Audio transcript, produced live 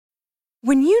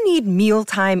When you need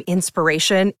mealtime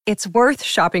inspiration, it's worth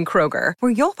shopping Kroger,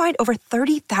 where you'll find over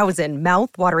 30,000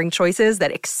 mouth-watering choices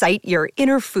that excite your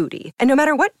inner foodie. And no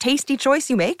matter what tasty choice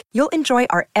you make, you'll enjoy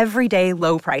our everyday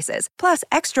low prices, plus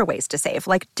extra ways to save,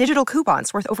 like digital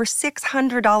coupons worth over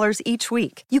 $600 each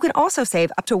week. You can also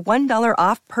save up to $1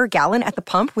 off per gallon at the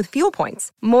pump with fuel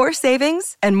points. More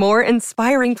savings and more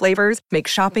inspiring flavors make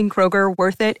shopping Kroger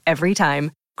worth it every time.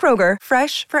 Kroger,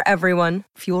 fresh for everyone.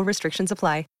 Fuel restrictions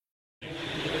apply.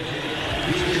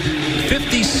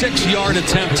 56-yard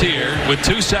attempt here with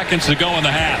 2 seconds to go in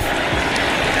the half.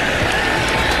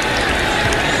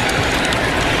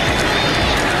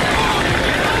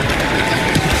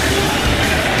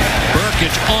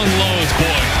 Burkett unloads,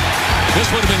 boy. This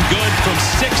would have been good from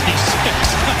 66.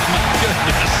 Oh, my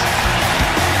goodness.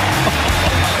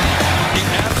 He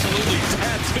absolutely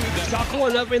tattooed that.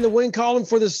 Buckling up in the win column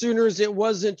for the Sooners. It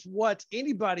wasn't what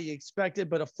anybody expected,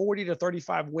 but a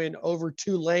 40-35 win over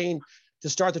Tulane to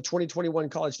start the 2021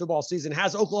 college football season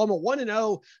has Oklahoma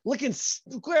 1-0, looking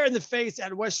square in the face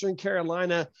at Western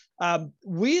Carolina.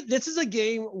 This is a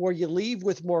game where you leave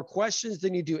with more questions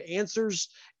than you do answers.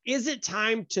 Is it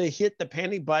time to hit the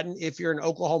panic button if you're an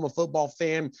Oklahoma football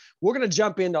fan? We're going to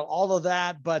jump into all of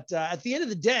that, but at the end of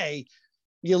the day,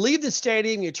 you leave the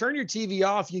stadium, you turn your TV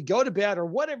off, you go to bed or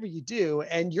whatever you do,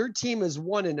 and your team is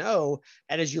 1-0.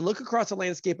 And as you look across the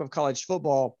landscape of college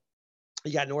football,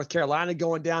 you got North Carolina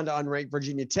going down to unranked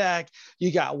Virginia Tech.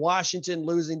 You got Washington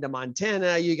losing to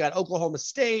Montana. You got Oklahoma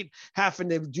State having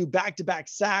to do back-to-back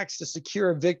sacks to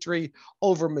secure a victory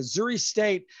over Missouri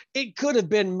State. It could have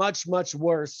been much, much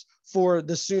worse for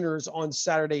the Sooners on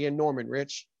Saturday in Norman,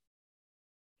 Rich.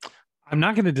 I'm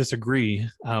not going to disagree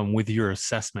with your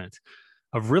assessment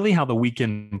of really how the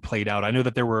weekend played out. I know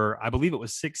that there were, I believe it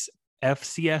was 6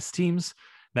 FCS teams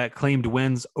that claimed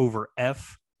wins over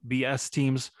FBS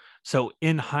teams. So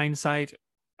in hindsight,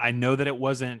 I know that it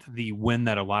wasn't the win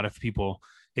that a lot of people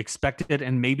expected,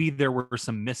 and maybe there were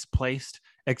some misplaced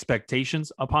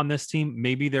expectations upon this team.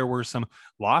 Maybe there were some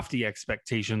lofty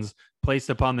expectations placed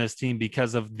upon this team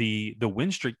because of the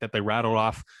win streak that they rattled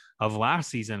off of last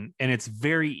season. And it's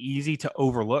very easy to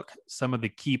overlook some of the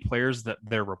key players that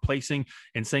they're replacing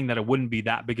and saying that it wouldn't be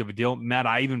that big of a deal. Matt,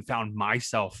 I even found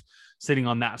myself sitting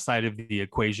on that side of the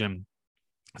equation,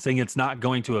 saying it's not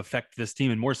going to affect this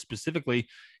team. And more specifically,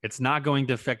 it's not going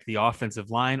to affect the offensive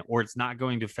line, or it's not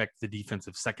going to affect the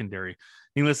defensive secondary.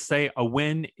 Needless to say, a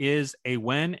win is a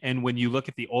win. And when you look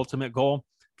at the ultimate goal,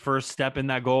 first step in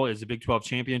that goal is a Big 12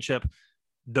 championship.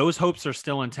 Those hopes are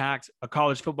still intact. A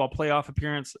college football playoff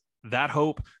appearance, that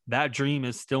hope, that dream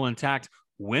is still intact.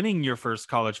 Winning your first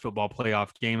college football playoff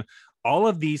game, all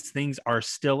of these things are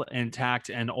still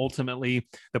intact, and ultimately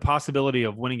the possibility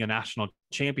of winning a national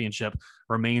championship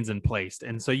remains in place.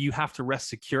 And so you have to rest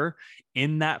secure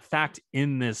in that fact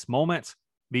in this moment,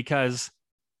 because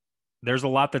there's a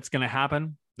lot that's going to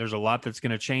happen. There's a lot that's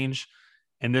going to change,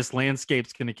 and this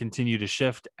landscape's going to continue to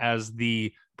shift as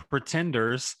the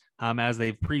pretenders, as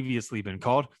they've previously been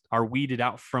called, are weeded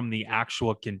out from the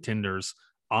actual contenders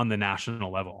on the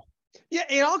national level. Yeah,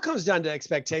 it all comes down to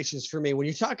expectations for me. When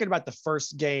you're talking about the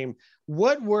first game,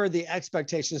 what were the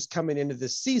expectations coming into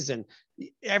this season?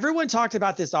 Everyone talked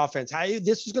about this offense, how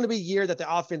this was going to be a year that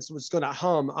the offense was going to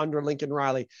hum under Lincoln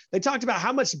Riley. They talked about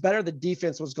how much better the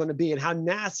defense was going to be and how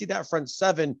nasty that front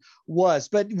seven was.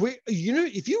 But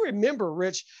if you remember,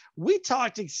 Rich, we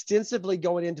talked extensively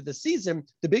going into the season.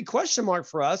 The big question mark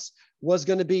for us was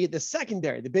going to be the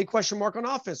secondary. The big question mark on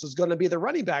offense was going to be the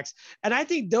running backs. And I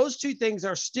think those two things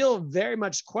are still very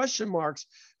much question marks.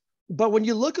 But when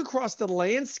you look across the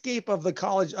landscape of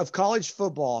college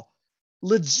football,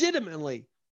 legitimately,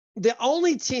 the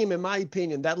only team, in my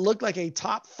opinion, that looked like a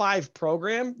top 5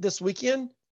 program this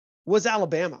weekend was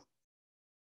Alabama.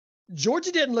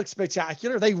 Georgia didn't look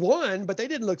spectacular. They won, but they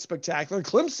didn't look spectacular.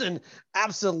 Clemson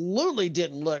absolutely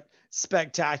didn't look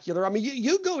spectacular. I mean,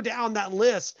 you go down that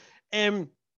list, and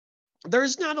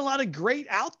there's not a lot of great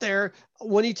out there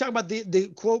when you talk about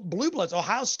the quote blue bloods.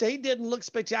 Ohio State didn't look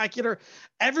spectacular.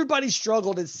 Everybody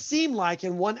struggled, it seemed like,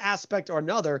 in one aspect or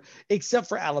another, except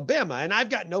for Alabama. And I've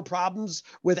got no problems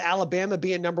with Alabama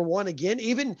being number one again.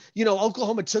 Even,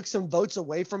 Oklahoma took some votes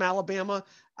away from Alabama.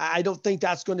 I don't think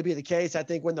that's going to be the case. I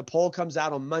think when the poll comes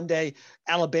out on Monday,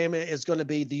 Alabama is going to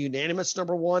be the unanimous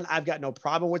number one. I've got no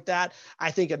problem with that. I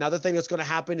think another thing that's going to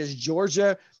happen is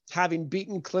Georgia, having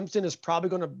beaten Clemson, is probably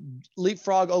going to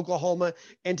leapfrog Oklahoma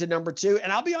into number 2.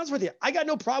 And I'll be honest with you, I got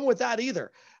no problem with that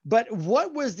either. But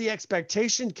what was the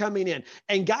expectation coming in?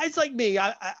 And guys like me,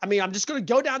 I mean, I'm just going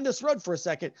to go down this road for a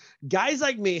second. Guys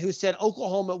like me who said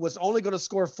Oklahoma was only going to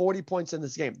score 40 points in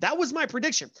this game. That was my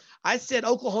prediction. I said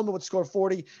Oklahoma would score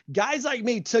 40. Guys like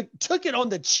me took it on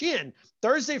the chin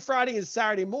Thursday, Friday, and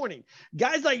Saturday morning.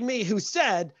 Guys like me who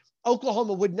said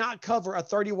Oklahoma would not cover a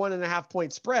 31.5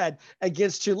 point spread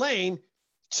against Tulane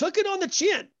took it on the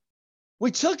chin. We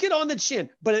took it on the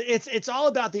chin, but it's all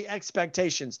about the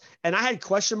expectations. And I had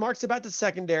question marks about the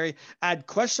secondary. I had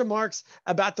question marks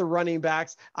about the running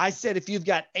backs. I said, if you've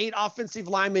got 8 offensive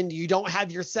linemen, you don't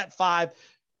have your set 5.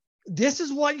 This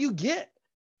is what you get.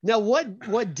 Now,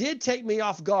 what did take me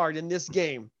off guard in this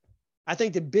game, I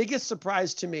think the biggest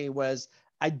surprise to me was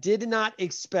I did not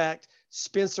expect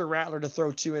Spencer Rattler to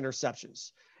throw 2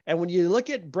 interceptions. And when you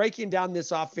look at breaking down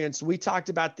this offense, we talked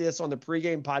about this on the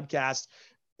pregame podcast.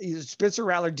 Spencer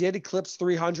Rattler did eclipse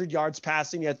 300 yards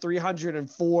passing. He had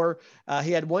 304.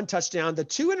 He had 1 touchdown. The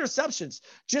 2 interceptions,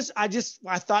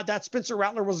 I thought that Spencer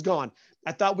Rattler was gone.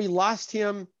 I thought we lost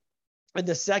him in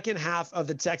the second half of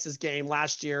the Texas game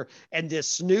last year. And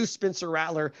this new Spencer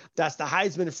Rattler, that's the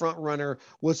Heisman front runner,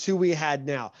 was who we had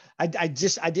now. I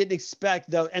didn't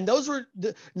expect though. And those were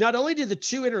not only did the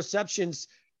 2 interceptions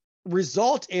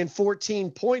result in 14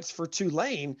 points for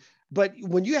Tulane, but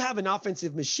when you have an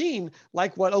offensive machine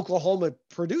like what Oklahoma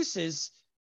produces,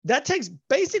 it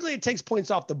takes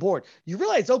points off the board. You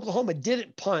realize Oklahoma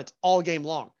didn't punt all game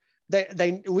long.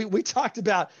 We talked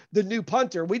about the new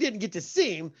punter. We didn't get to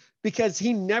see him because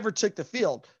he never took the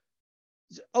field.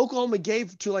 Oklahoma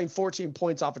gave Tulane 14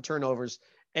 points off of turnovers.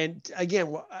 And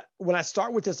again, when I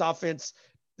start with this offense,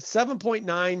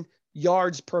 7.9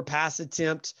 yards per pass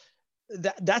attempt,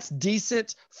 that's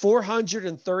decent.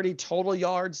 430 total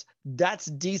yards. That's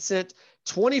decent.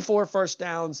 24 first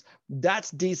downs.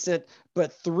 That's decent.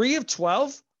 But 3 of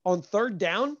 12 on third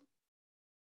down,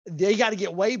 they got to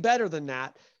get way better than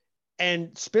that.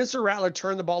 And Spencer Rattler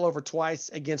turned the ball over twice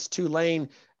against Tulane,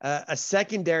 a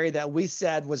secondary that we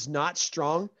said was not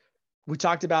strong. We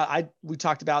talked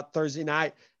about Thursday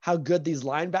night how good these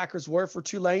linebackers were for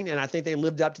Tulane, and I think they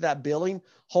lived up to that billing,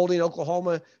 holding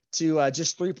Oklahoma to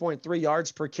just 3.3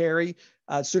 yards per carry.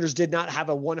 Sooners did not have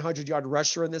a 100-yard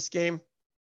rusher in this game.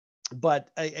 But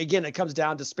again, it comes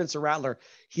down to Spencer Rattler.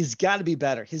 He's got to be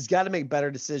better. He's got to make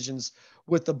better decisions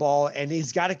with the ball, and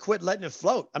he's got to quit letting it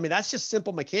float. I mean, that's just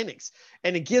simple mechanics.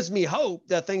 And it gives me hope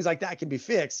that things like that can be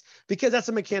fixed because that's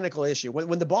a mechanical issue.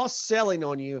 When the ball's sailing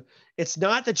on you, it's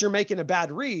not that you're making a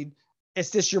bad read. It's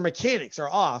just your mechanics are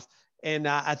off. And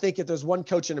I think if there's one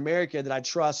coach in America that I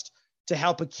trust to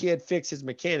help a kid fix his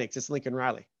mechanics, it's Lincoln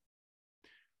Riley.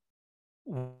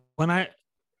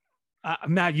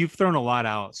 Matt, you've thrown a lot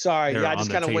out. Sorry. Yeah. I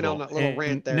just kind of went on a little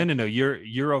rant there. No.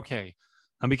 You're okay.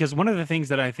 Because one of the things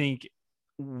that I think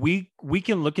we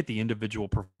can look at the individual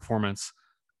performance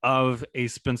of a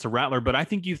Spencer Rattler, but I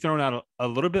think you've thrown out a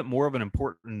little bit more of an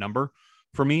important number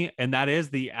for me. And that is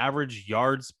the average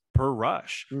yards per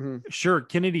rush. Mm-hmm. Sure.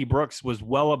 Kennedy Brooks was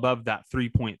well above that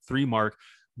 3.3 mark,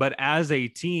 but as a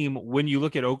team, when you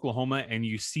look at Oklahoma and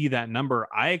you see that number,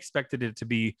 I expected it to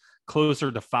be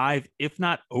closer to 5, if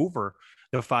not over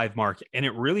the 5 mark. And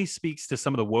it really speaks to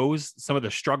some of the woes, some of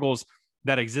the struggles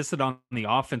that existed on the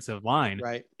offensive line.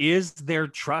 Right. Is there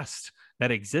trust that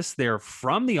exists there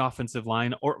from the offensive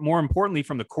line, or more importantly,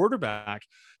 from the quarterback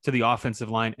to the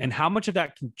offensive line? And how much of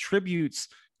that contributes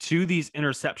to these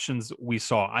interceptions we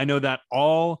saw? I know that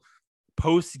all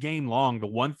post game long, the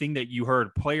one thing that you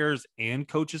heard players and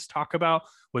coaches talk about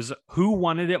was who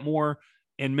wanted it more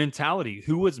and mentality,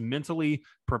 who was mentally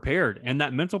prepared. And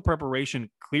that mental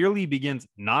preparation clearly begins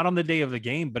not on the day of the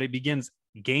game, but it begins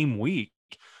game week.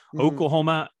 Mm-hmm.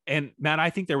 Oklahoma, and Matt, I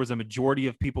think there was a majority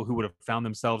of people who would have found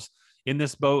themselves in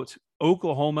this boat.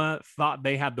 Oklahoma thought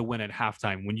they had the win at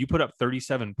halftime. When you put up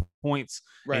 37 points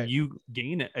and you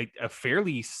gain a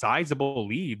fairly sizable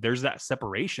lead, there's that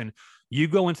separation. You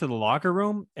go into the locker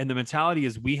room and the mentality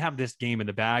is we have this game in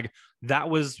the bag. That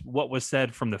was what was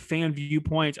said from the fan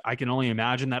viewpoint. I can only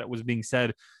imagine that it was being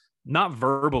said not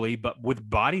verbally, but with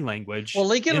body language. Well,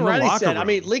 Lincoln Riley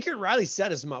said, Lincoln Riley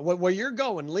said as much. Where you're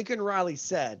going, Lincoln Riley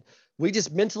said, we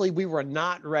just mentally, we were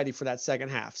not ready for that second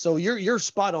half. So you're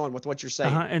spot on with what you're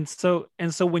saying. And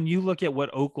so when you look at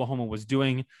what Oklahoma was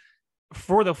doing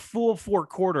for the full 4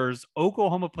 quarters,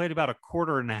 Oklahoma played about a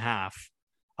quarter and a half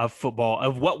of football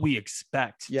of what we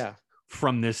expect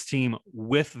from this team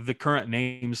with the current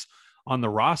names on the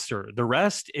roster. The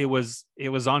rest, it was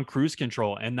on cruise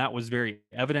control, and that was very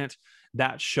evident.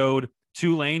 That showed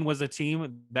Tulane was a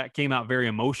team that came out very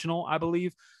emotional, I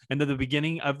believe, And at the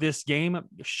beginning of this game,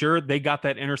 sure, they got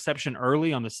that interception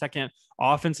early on the second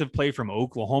offensive play from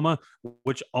Oklahoma,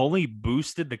 which only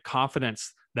boosted the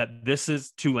confidence that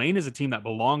Tulane is a team that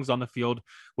belongs on the field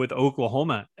with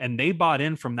Oklahoma. And they bought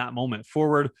in from that moment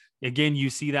forward. Again, you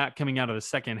see that coming out of the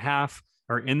second half,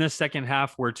 or in the second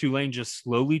half, where Tulane just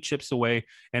slowly chips away.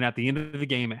 And at the end of the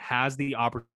game, it has the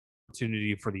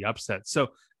opportunity for the upset.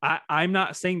 So I'm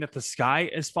not saying that the sky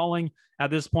is falling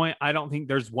at this point. I don't think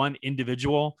there's one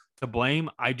individual to blame.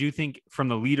 I do think from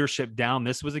the leadership down,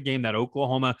 this was a game that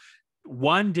Oklahoma,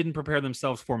 one, didn't prepare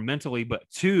themselves for mentally, but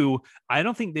two, I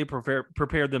don't think they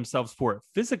prepared themselves for it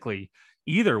physically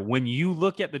either. When you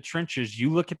look at the trenches, you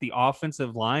look at the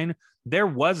offensive line, there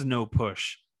was no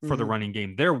push for the running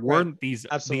game. There weren't these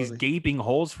gaping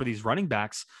holes for these running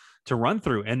backs to run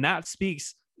through. And that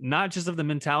speaks not just of the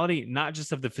mentality, not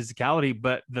just of the physicality,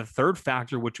 but the third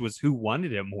factor, which was who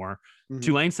wanted it more.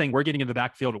 Tulane saying, we're getting in the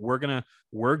backfield. We're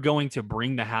going to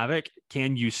bring the havoc.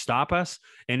 Can you stop us?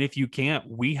 And if you can't,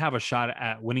 we have a shot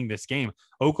at winning this game.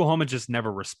 Oklahoma just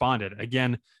never responded.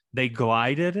 Again, they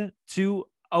glided to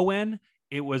a win.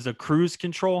 It was a cruise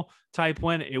control type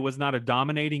win. It was not a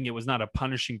dominating. It was not a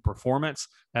punishing performance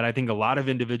that I think a lot of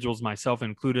individuals, myself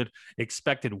included,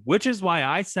 expected, which is why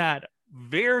I sat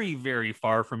very, very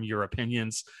far from your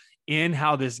opinions in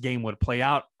how this game would play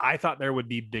out. I thought there would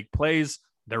be big plays.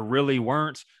 There really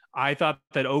weren't. I thought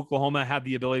that Oklahoma had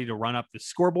the ability to run up the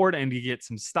scoreboard and to get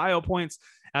some style points,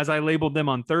 as I labeled them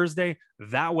on Thursday.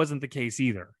 That wasn't the case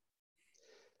either.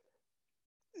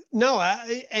 No,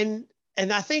 and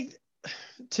I think,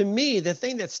 to me, the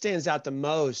thing that stands out the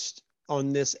most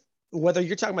on this, whether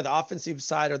you're talking about the offensive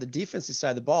side or the defensive side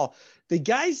of the ball, the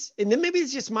guys, and then maybe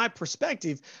it's just my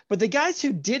perspective, but the guys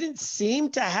who didn't seem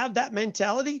to have that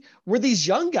mentality were these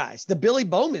young guys, the Billy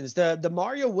Bowmans, the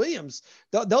Mario Williams,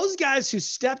 those guys who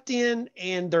stepped in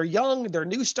and they're young, they're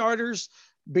new starters,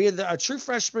 be it a true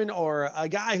freshman or a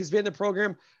guy who's been in the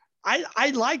program. I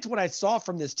liked what I saw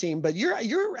from this team, but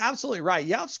you're absolutely right.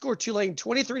 You outscored Tulane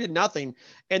 23-0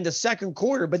 in the second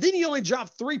quarter, but then you only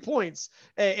dropped 3 points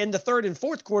in the third and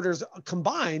fourth quarters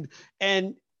combined.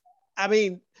 And I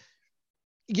mean,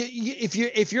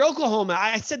 if you're Oklahoma,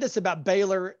 I said this about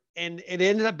Baylor, and it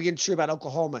ended up being true about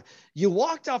Oklahoma. You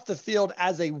walked off the field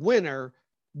as a winner,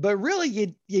 but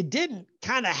really you didn't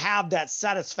kind of have that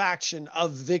satisfaction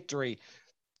of victory.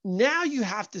 Now you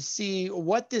have to see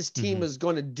what this team is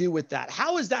going to do with that.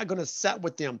 How is that going to set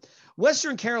with them?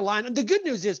 Western Carolina, the good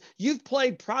news is you've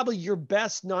played probably your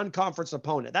best non-conference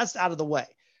opponent. That's out of the way.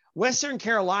 Western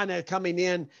Carolina coming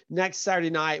in next Saturday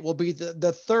night will be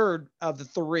the third of the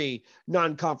three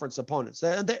non-conference opponents.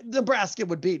 Nebraska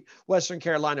would beat Western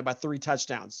Carolina by 3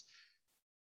 touchdowns.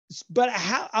 But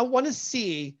I want to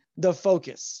see the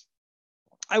focus.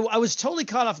 I was totally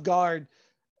caught off guard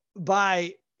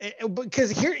by,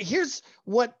 because here's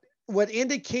what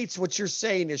indicates what you're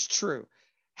saying is true.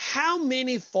 How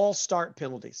many false start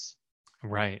penalties?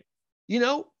 Right. You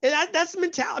know, that's the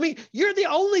mentality. I mean, you're the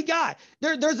only guy.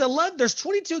 There's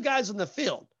 22 guys on the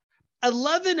field.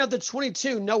 11 of the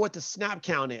 22 know what the snap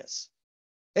count is.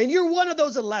 And you're one of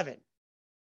those 11.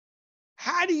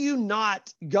 How do you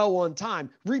not go on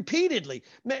time repeatedly?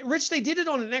 Rich, they did it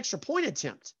on an extra point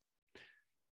attempt.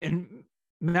 And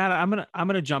Matt, I'm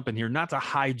gonna jump in here, not to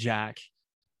hijack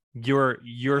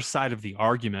your side of the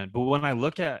argument, but when I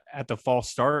look at the false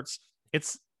starts,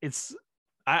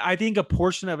 I think a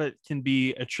portion of it can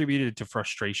be attributed to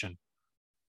frustration.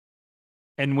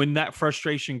 And when that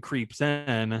frustration creeps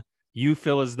in, you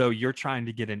feel as though you're trying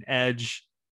to get an edge,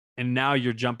 and now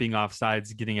you're jumping off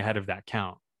sides, getting ahead of that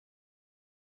count.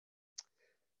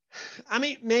 I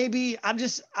mean, maybe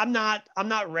I'm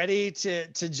not ready to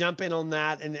jump in on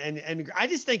that. And I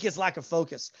just think it's lack of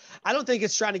focus. I don't think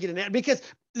it's trying to get an edge, because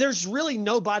there's really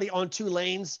nobody on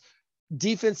Tulane's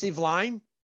defensive line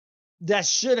that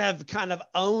should have kind of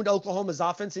owned Oklahoma's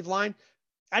offensive line.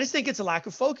 I just think it's a lack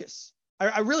of focus.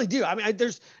 I really do. I mean,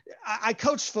 I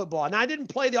coached football, and I didn't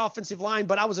play the offensive line,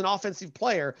 but I was an offensive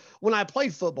player when I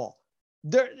played football.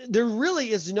 There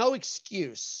really is no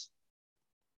excuse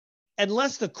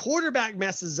unless the quarterback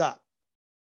messes up.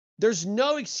 There's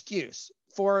no excuse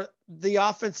for the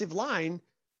offensive line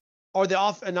or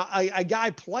a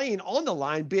guy playing on the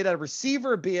line, be it a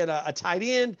receiver, be it a tight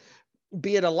end,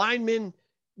 be it a lineman.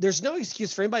 There's no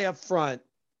excuse for anybody up front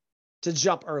to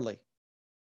jump early.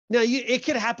 Now, it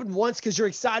could happen once because you're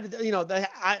excited. You know,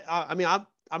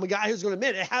 I'm a guy who's going to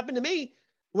admit it happened to me.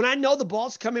 When I know the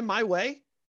ball's coming my way,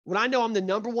 when I know I'm the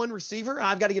number one receiver,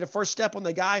 I've got to get a first step on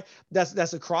the guy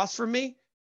that's across from me.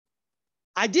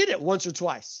 I did it once or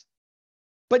twice,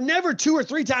 but never 2 or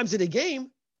 3 times in a game.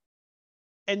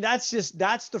 And that's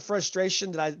the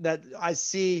frustration that I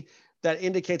see that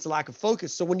indicates a lack of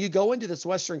focus. So when you go into this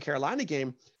Western Carolina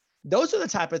game, those are the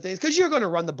type of things, because you're going to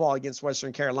run the ball against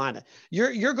Western Carolina.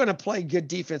 You're going to play good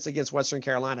defense against Western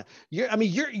Carolina.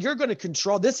 You're going to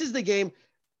control. This is the game.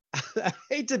 I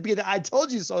hate to be the I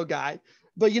told you so guy,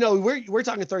 but we're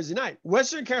talking Thursday night.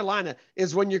 Western Carolina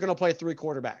is when you're going to play 3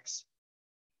 quarterbacks.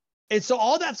 And so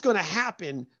all that's going to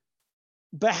happen.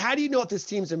 But how do you know if this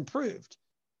team's improved?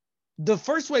 The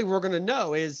first way we're going to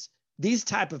know is these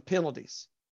type of penalties.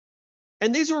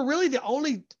 And these were really the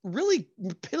only really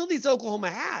penalties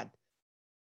Oklahoma had.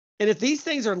 And if these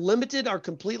things are limited or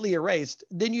completely erased,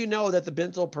 then you know that the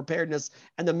mental preparedness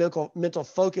and the mental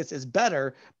focus is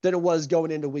better than it was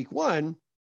going into week 1.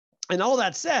 And all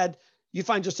that said, you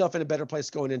find yourself in a better place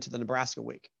going into the Nebraska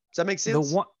week. Does that make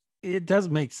sense? It does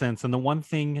make sense. And the one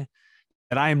thing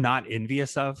that I am not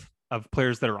envious of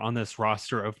players that are on this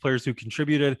roster, of players who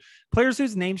contributed, players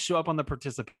whose names show up on the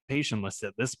participation list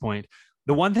at this point,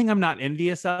 the one thing I'm not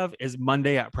envious of is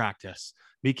Monday at practice,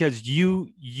 because you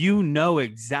know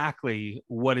exactly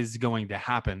what is going to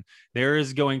happen. There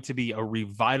is going to be a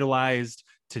revitalized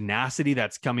tenacity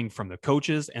that's coming from the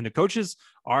coaches, and the coaches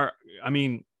are,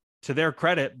 to their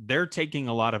credit, they're taking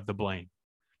a lot of the blame.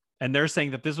 And they're saying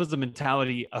that this was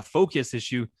a focus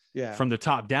issue from the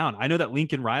top down. I know that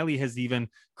Lincoln Riley has even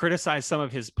criticized some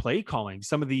of his play calling,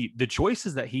 some of the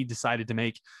choices that he decided to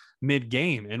make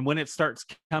mid-game. And when it starts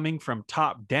coming from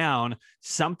top down,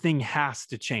 something has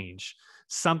to change.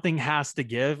 Something has to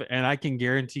give. And I can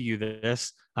guarantee you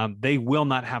this, they will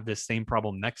not have this same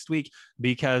problem next week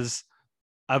because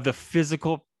of the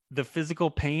physical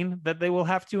pain that they will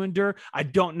have to endure. I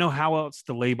don't know how else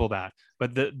to label that,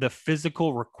 but the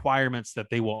physical requirements that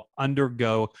they will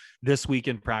undergo this week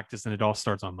in practice, and it all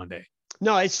starts on Monday.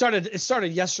 No, it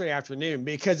started yesterday afternoon,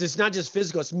 because it's not just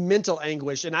physical, it's mental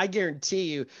anguish. And I guarantee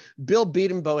you, Bill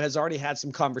Bedenbaugh has already had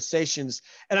some conversations.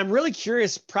 And I'm really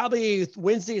curious, probably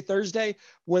Wednesday, Thursday,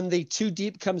 when the 2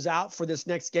 deep comes out for this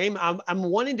next game, I'm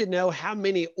wanting to know how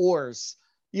many oars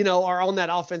are on that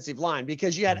offensive line,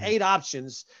 because you had 8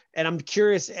 options, and I'm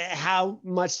curious how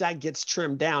much that gets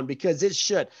trimmed down, because it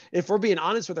should, if we're being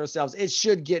honest with ourselves, it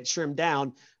should get trimmed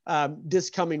down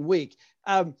this coming week.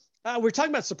 We're talking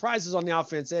about surprises on the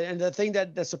offense, and the thing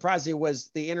that surprised me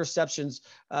was the interceptions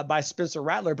by Spencer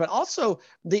Rattler, but also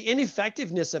the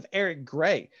ineffectiveness of Eric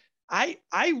Gray. I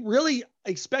really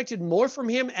expected more from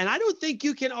him, and I don't think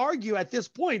you can argue at this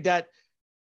point that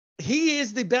he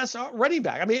is the best running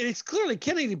back. It's clearly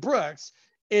Kennedy Brooks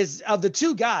is, of the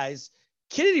 2 guys,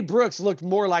 Kennedy Brooks looked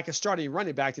more like a starting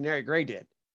running back than Eric Gray did.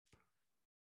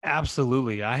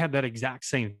 Absolutely. I had that exact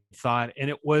same thought, and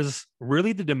it was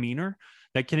really the demeanor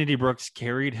that Kennedy Brooks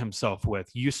carried himself with.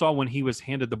 You saw when he was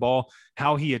handed the ball,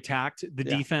 how he attacked the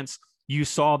defense. You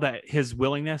saw that his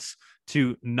willingness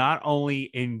to not only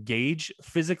engage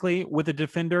physically with a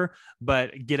defender,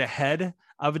 but get ahead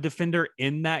of a defender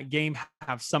in that game,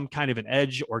 have some kind of an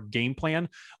edge or game plan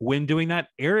when doing that.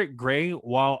 Eric Gray,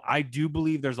 while I do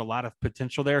believe there's a lot of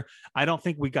potential there, I don't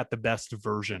think we got the best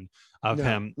version of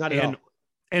him. Not at all.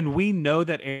 And we know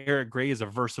that Eric Gray is a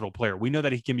versatile player. We know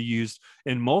that he can be used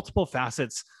in multiple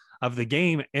facets of the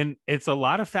game. And it's a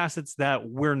lot of facets that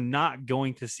we're not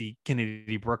going to see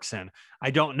Kennedy Brooks in.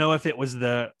 I don't know if it was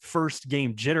the first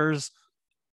game jitters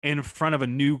in front of a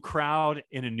new crowd,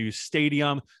 in a new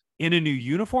stadium, in a new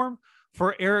uniform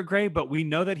for Eric Gray, but we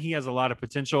know that he has a lot of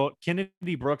potential.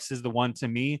 Kennedy Brooks is the one, to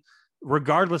me,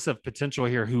 regardless of potential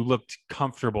here, who looked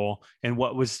comfortable in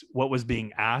what was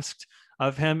being asked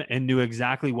of him and knew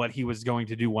exactly what he was going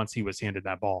to do once he was handed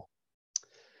that ball.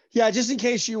 Yeah, just in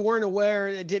case you weren't aware,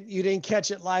 you didn't catch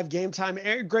it live game time,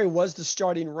 Eric Gray was the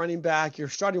starting running back. Your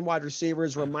starting wide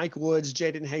receivers were Mike Woods,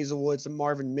 Jaden Hazelwoods, and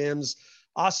Marvin Mims.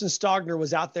 Austin Stogner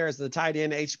was out there as the tight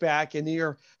end H-back. And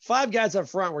your 5 guys up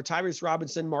front were Tyrese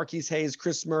Robinson, Marquise Hayes,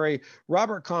 Chris Murray,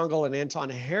 Robert Congle, and Anton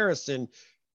Harrison.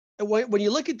 When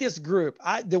you look at this group,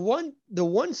 the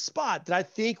one spot that I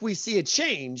think we see a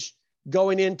change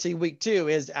going into week 2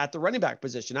 is at the running back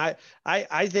position.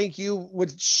 I think you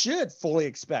should fully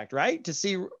expect, right, to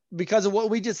see, because of what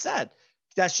we just said,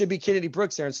 that should be Kennedy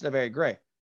Brooks there instead of Eric Gray.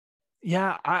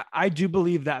 Yeah, I do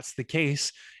believe that's the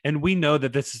case. And we know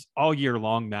that this is all year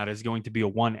long, Matt, is going to be a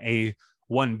 1A,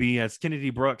 1B, as Kennedy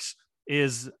Brooks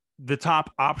is the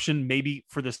top option maybe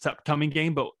for this upcoming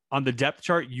game. But on the depth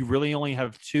chart, you really only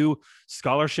have 2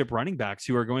 scholarship running backs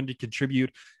who are going to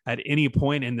contribute at any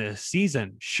point in the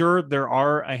season. Sure, there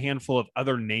are a handful of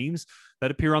other names that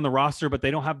appear on the roster, but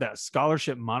they don't have that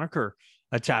scholarship moniker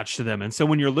attached to them. And so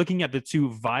when you're looking at the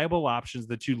 2 viable options,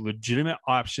 the 2 legitimate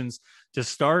options to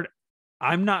start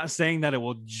I'm not saying that it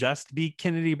will just be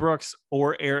Kennedy Brooks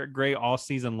or Eric Gray all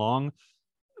season long,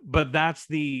 but that's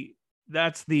the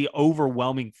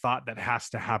overwhelming thought that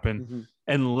has to happen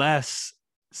unless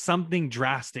something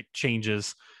drastic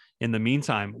changes in the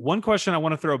meantime. One question I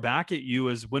want to throw back at you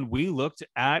is, when we looked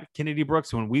at Kennedy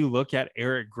Brooks, when we look at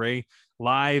Eric Gray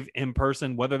live in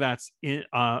person, whether that's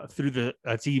through the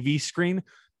TV screen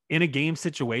in a game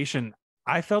situation,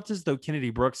 I felt as though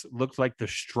Kennedy Brooks looked like the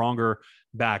stronger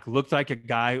back, looked like a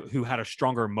guy who had a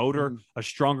stronger motor, a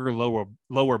stronger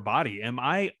lower body. Am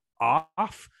I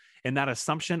off in that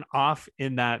assumption, off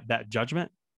in that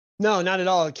judgment? No, not at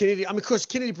all. Kennedy, of course,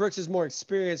 Kennedy Brooks is more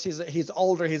experienced. He's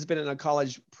older. He's been in a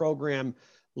college program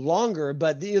longer.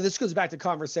 But this goes back to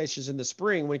conversations in the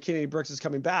spring when Kennedy Brooks is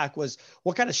coming back, was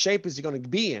what kind of shape is he going to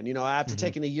be in? After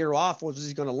taking a year off, what was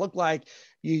he going to look like?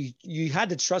 You had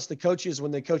to trust the coaches when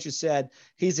the coaches said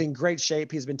he's in great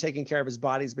shape. He's been taking care of his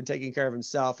body. He's been taking care of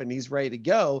himself, and he's ready to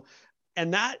go.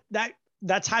 And that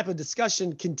type of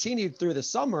discussion continued through the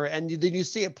summer. And then you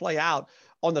see it play out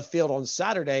on the field on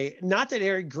Saturday. Not that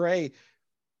Eric Gray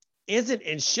isn't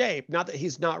in shape, not that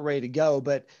he's not ready to go,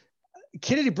 but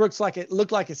Kennedy Brooks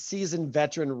looked like a seasoned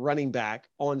veteran running back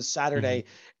on Saturday.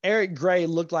 Eric Gray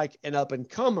looked like an up and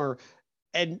comer.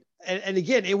 And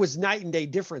again, it was night and day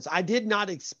difference. I did not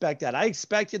expect that. I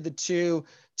expected the two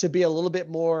to be a little bit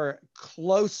more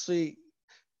closely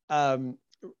to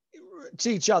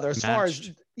each other as far as,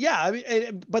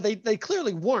 but they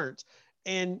clearly weren't.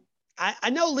 And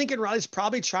I know Lincoln Riley's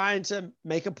probably trying to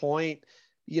make a point.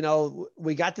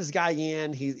 We got this guy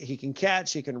in, he can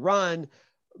catch, he can run.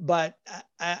 But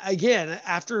again,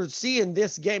 after seeing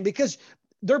this game, because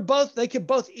they could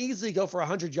both easily go for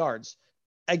 100 yards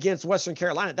against Western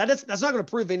Carolina. That's not going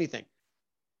to prove anything.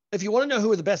 If you want to know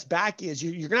who the best back is,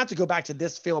 you're going to have to go back to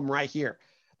this film right here.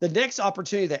 The next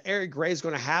opportunity that Eric Gray is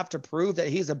going to have to prove that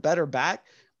he's a better back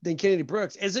than Kennedy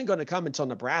Brooks isn't going to come until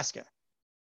Nebraska.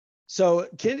 So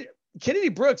Kennedy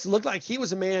Brooks looked like he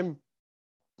was a man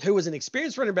who was an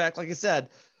experienced running back, like I said,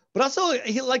 but also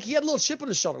he had a little chip on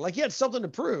his shoulder, like he had something to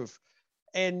prove.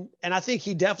 And I think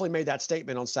he definitely made that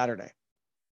statement on Saturday.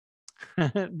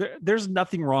 There's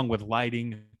nothing wrong with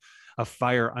lighting a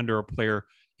fire under a player,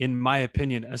 in my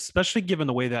opinion, especially given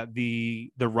the way that the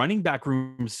running back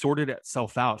room sorted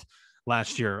itself out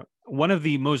last year. One of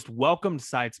the most welcomed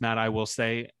sights, Matt, I will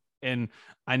say, and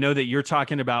I know that you're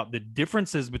talking about the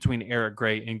differences between Eric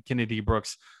Gray and Kennedy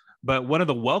Brooks, but one of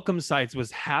the welcome sights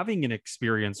was having an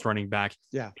experienced running back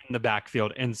in the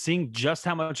backfield and seeing just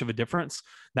how much of a difference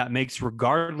that makes,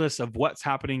 regardless of what's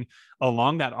happening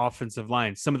along that offensive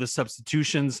line. Some of the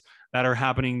substitutions that are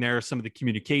happening there, some of the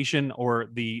communication or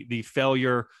the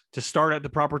failure to start at the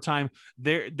proper time.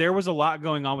 There was a lot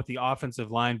going on with the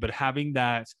offensive line, but having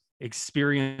that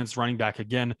experienced running back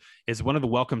again is one of the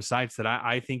welcome sights that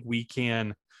I think we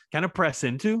can kind of press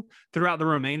into throughout the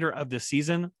remainder of the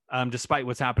season, despite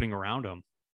what's happening around them.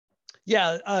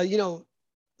 Yeah.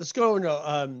 Let's go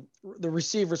into the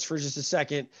receivers for just a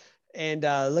second and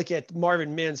look at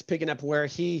Marvin Mims picking up where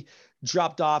he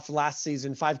dropped off last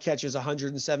season. 5 catches,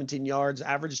 117 yards,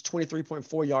 averaged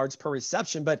 23.4 yards per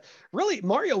reception. But really,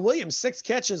 Mario Williams, 6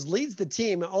 catches, leads the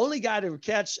team. The only guy to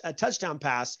catch a touchdown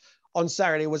pass on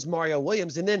Saturday was Mario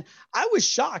Williams. And then I was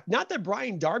shocked, not that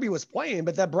Brian Darby was playing,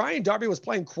 but that Brian Darby was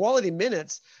playing quality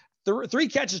minutes, 3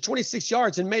 catches, 26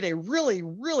 yards, and made a really,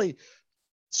 really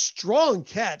strong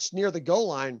catch near the goal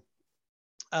line.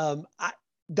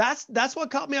 That's what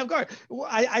caught me off guard.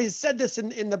 I said this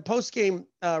in the post-game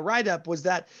write-up, was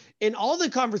that in all the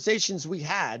conversations we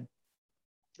had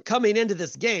coming into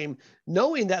this game,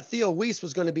 knowing that Theo Weiss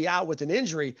was going to be out with an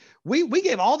injury, we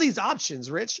gave all these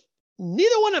options, Rich.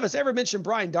 Neither one of us ever mentioned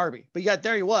Brian Darby, but yet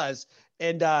there he was.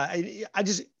 And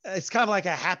it's kind of like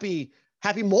a happy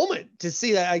moment to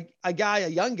see a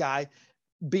young guy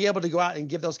be able to go out and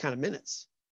give those kind of minutes.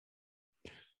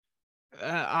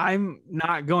 I'm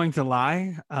not going to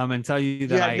lie and tell you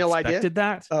that I expected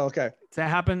that to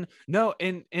happen. No.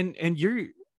 And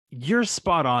you're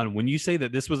spot on when you say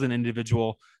that this was an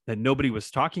individual that nobody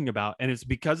was talking about. And it's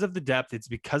because of the depth. It's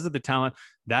because of the talent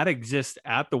that exists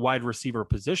at the wide receiver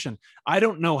position. I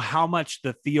don't know how much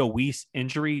the Theo Weiss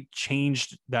injury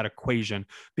changed that equation,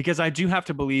 because I do have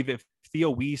to believe if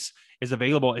Theo Weiss is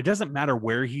available, it doesn't matter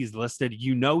where he's listed.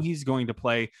 He's going to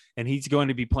play, and he's going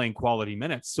to be playing quality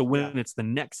minutes. So when it's the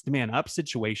next man up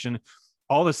situation,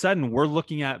 all of a sudden we're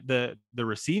looking at the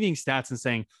receiving stats and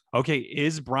saying, okay,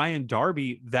 is Brian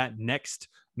Darby that next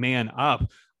man up?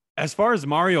 As far as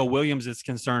Mario Williams is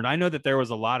concerned, I know that there was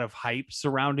a lot of hype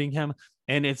surrounding him,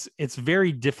 And it's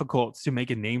very difficult to make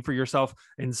a name for yourself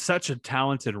in such a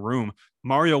talented room.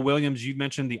 Mario Williams, you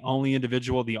mentioned the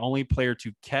only player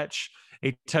to catch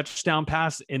a touchdown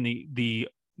pass in the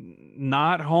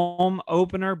not home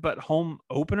opener, but home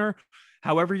opener,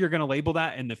 however you're going to label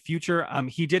that in the future.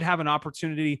 He did have an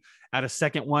opportunity at a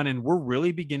second one, and we're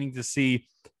really beginning to see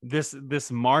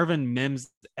this Marvin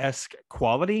Mims-esque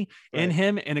quality in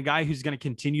him, and a guy who's going to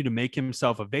continue to make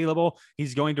himself available.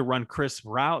 He's going to run crisp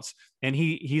routes, and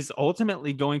he's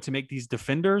ultimately going to make these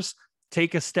defenders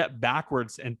take a step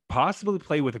backwards and possibly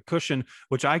play with a cushion,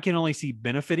 which I can only see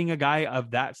benefiting a guy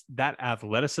of that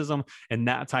athleticism and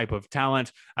that type of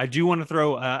talent. I do want to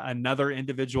throw another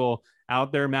individual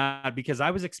out there, Matt, because I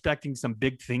was expecting some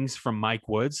big things from Mike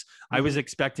Woods. I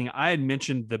had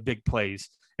mentioned the big plays.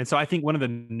 And so I think one of the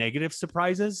negative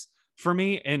surprises for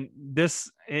me, and this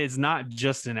is not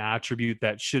just an attribute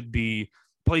that should be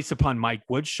placed upon Mike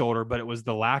Woods' shoulder, but it was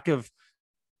the lack of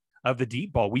the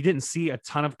deep ball. We didn't see a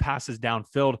ton of passes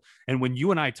downfield. And when you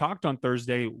and I talked on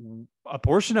Thursday, a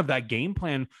portion of that game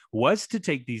plan was to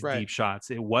take these deep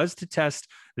shots. It was to test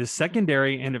the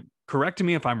secondary. And correct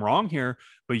me if I'm wrong here,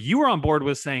 but you were on board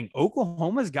with saying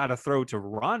Oklahoma's got to throw to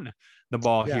run the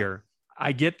ball here.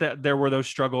 I get that there were those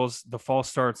struggles, the false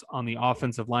starts on the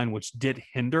offensive line, which did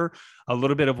hinder a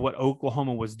little bit of what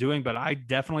Oklahoma was doing. But I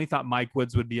definitely thought Mike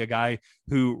Woods would be a guy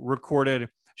who recorded,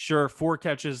 4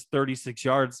 catches, 36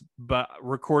 yards, but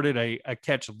recorded a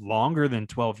catch longer than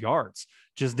 12 yards.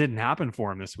 Just didn't happen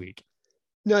for him this week.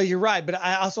 No, you're right. But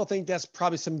I also think that's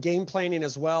probably some game planning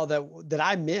as well that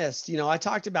I missed. I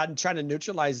talked about trying to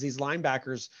neutralize these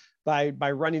linebackers by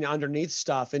running underneath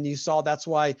stuff. And you saw that's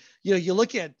why, you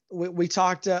look at, we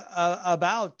talked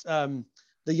about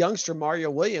the youngster Mario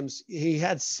Williams. He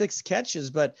had 6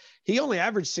 catches, but he only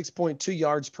averaged 6.2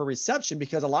 yards per reception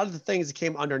because a lot of the things that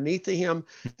came underneath of him.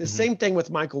 The same thing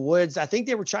with Michael Woods. I think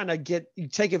they were trying to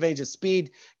take advantage of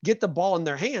speed, get the ball in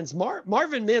their hands.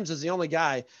 Marvin Mims is the only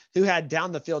guy who had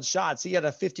down the field shots. He had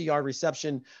a 50-yard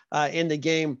reception in the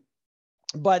game,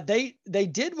 but they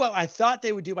did what I thought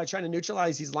they would do by trying to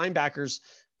neutralize these linebackers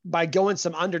by going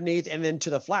some underneath and then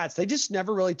to the flats. They just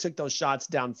never really took those shots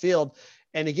downfield.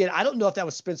 And again, I don't know if that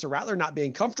was Spencer Rattler not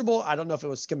being comfortable. I don't know if it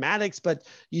was schematics, but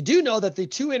you do know that the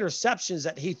 2 interceptions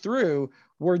that he threw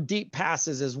were deep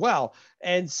passes as well.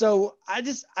 And so I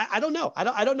don't know.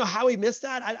 I don't know how he missed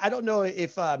that. I don't know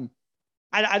if I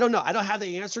don't know. I don't have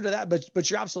the answer to that, but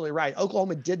you're absolutely right.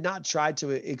 Oklahoma did not try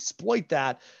to exploit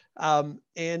that.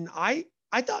 And I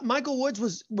thought Michael Woods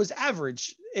was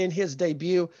average in his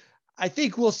debut. I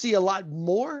think we'll see a lot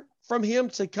more from him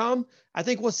to come. I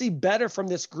think we'll see better from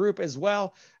this group as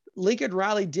well. Lincoln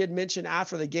Riley did mention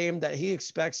after the game that he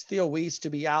expects Theo Weiss to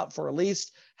be out for at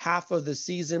least half of the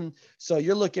season. So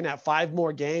you're looking at 5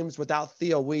 more games without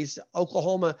Theo Weiss.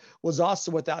 Oklahoma was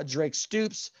also without Drake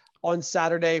Stoops on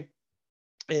Saturday.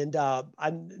 And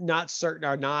I'm not certain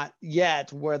or not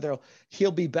yet whether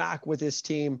he'll be back with his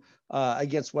team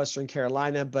against Western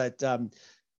Carolina. But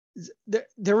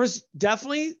there was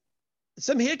definitely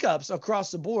some hiccups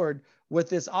across the board with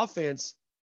this offense.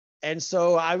 And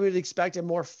so I would expect a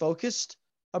more focused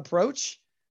approach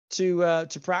to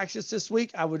practice this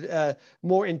week. I would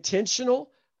more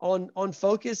intentional on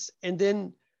focus. And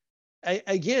then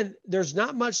again, there's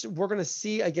not much we're going to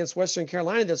see against Western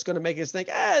Carolina that's going to make us think,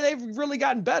 they've really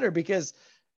gotten better, because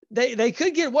they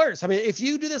could get worse. I mean, if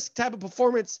you do this type of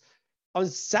performance on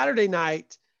Saturday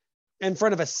night in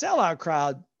front of a sellout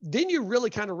crowd, then you really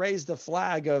kind of raise the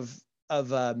flag of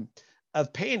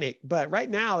panic. But right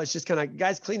now it's just kind of,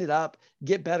 guys, clean it up,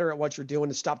 get better at what you're doing,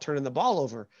 and stop turning the ball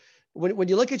over. When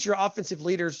you look at your offensive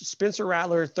leaders, Spencer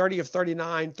Rattler, 30 of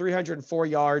 39, 304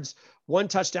 yards, 1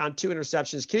 touchdown, 2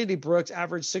 interceptions. Kennedy Brooks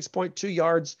averaged 6.2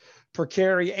 yards per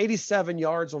carry, 87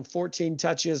 yards on 14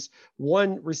 touches,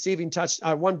 1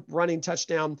 running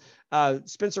touchdown.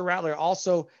 Spencer Rattler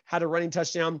also had a running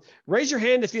touchdown. Raise your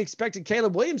hand if you expected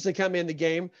Caleb Williams to come in the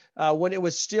game when it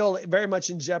was still very much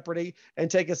in jeopardy and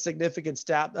take a significant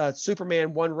step.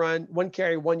 Superman, 1 run, 1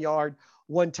 carry, 1 yard,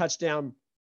 1 touchdown.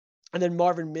 And then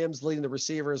Marvin Mims leading the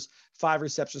receivers, 5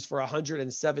 receptions for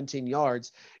 117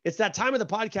 yards. It's that time of the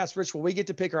podcast, Rich, where we get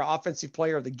to pick our offensive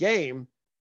player of the game.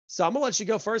 So I'm going to let you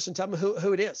go first and tell me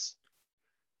who it is.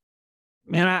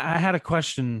 Man, I had a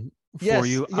question for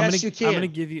you. Yes, you can.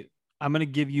 I'm going to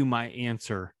give you my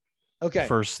answer. Okay.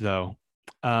 First, though.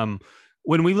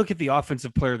 When we look at the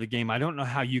offensive player of the game, I don't know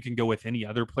how you can go with any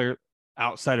other player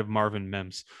outside of Marvin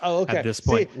Mims. Oh, okay. At this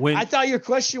point, I thought your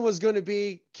question was going to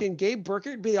be, can Gabe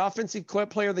Burkett be the offensive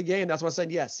player of the game? That's what I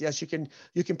said. Yes, you can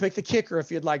pick the kicker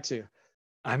if you'd like to.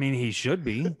 I mean, he should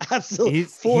be. Absolutely.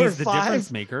 He's the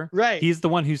difference maker. Right. He's the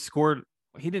one who scored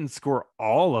he didn't score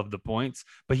all of the points,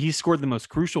 but he scored the most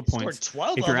crucial points.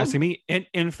 12 if you're of asking them. me. And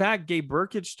in fact, Gabe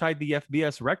Burkich tied the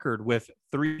FBS record with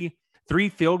three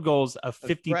field goals of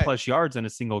 50 plus yards in a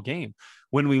single game.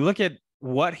 When we look at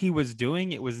what he was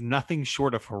doing, it was nothing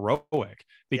short of heroic,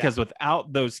 because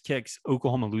without those kicks,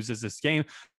 Oklahoma loses this game.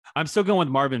 I'm still going with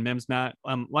Marvin Mims, Matt.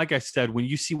 Like I said, when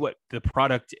you see what the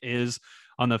product is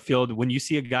on the field, when you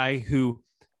see a guy who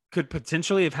could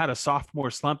potentially have had a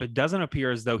sophomore slump, it doesn't appear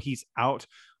as though he's out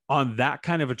on that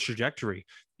kind of a trajectory.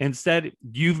 Instead,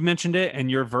 you've mentioned it,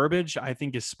 and your verbiage, I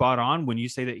think, is spot on when you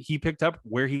say that he picked up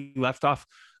where he left off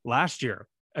last year,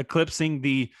 eclipsing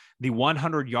the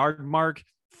 100-yard mark,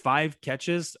 5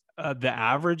 catches, the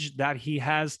average that he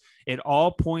has. It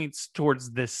all points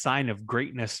towards this sign of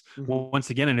greatness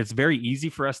once again. And it's very easy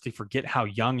for us to forget how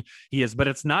young he is, but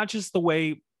it's not just the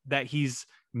way that he's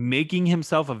making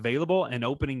himself available and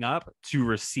opening up to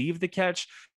receive the catch.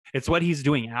 It's what he's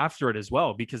doing after it as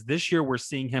well, because this year we're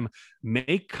seeing him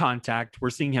make contact.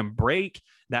 We're seeing him break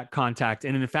that contact.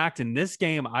 And in fact, in this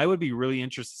game, I would be really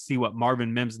interested to see what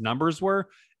Marvin Mims' numbers were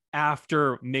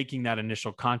after making that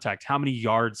initial contact. How many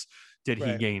yards did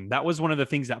he gain? That was one of the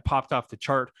things that popped off the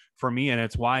chart for me. And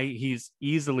it's why he's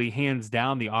easily hands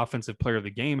down the offensive player of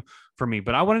the game for me.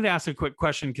 But I wanted to ask a quick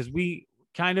question, because we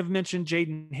kind of mentioned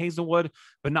Jadon Haselwood,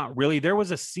 but not really. There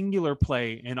was a singular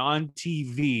play, and on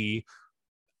TV,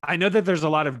 I know that there's a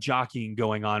lot of jockeying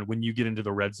going on when you get into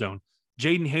the red zone.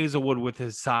 Jadon Haselwood, with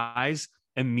his size,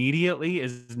 immediately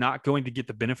is not going to get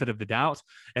the benefit of the doubt,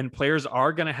 and players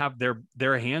are going to have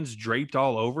their hands draped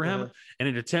all over him in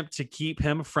an attempt to keep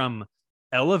him from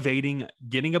elevating,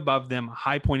 getting above them,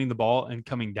 high pointing the ball, and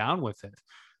coming down with it.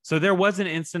 So there was an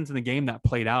instance in the game that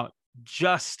played out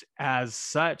just as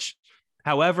such.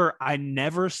 However, I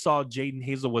never saw Jadon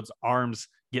Haselwood's arms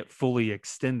get fully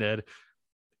extended.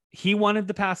 He wanted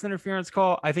the pass interference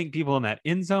call. I think people in that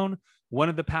end zone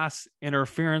wanted the pass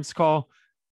interference call.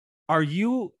 Are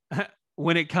you,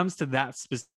 when it comes to that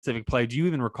specific play, do you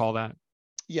even recall that?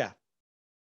 Yeah.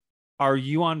 Are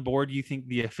you on board? You think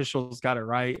the officials got it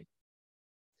right?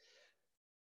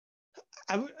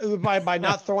 By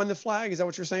not throwing the flag? Is that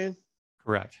what you're saying?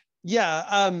 Correct. Yeah.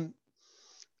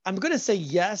 I'm going to say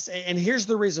yes. And here's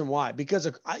the reason why, because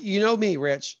you know me,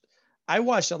 Rich, I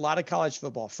watched a lot of college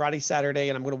football Friday, Saturday,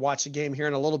 and I'm going to watch a game here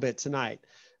in a little bit tonight.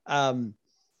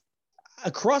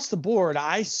 Across the board,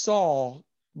 I saw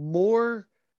more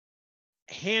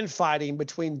hand fighting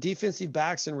between defensive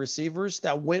backs and receivers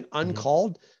that went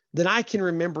uncalled than I can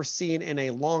remember seeing in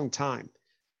a long time.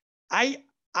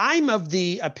 I'm of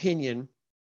the opinion,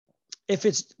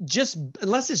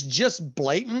 unless it's just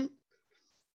blatant,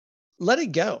 let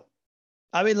it go.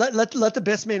 I mean, let the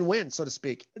best man win, so to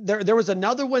speak. There was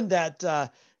another one that,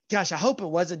 gosh, I hope it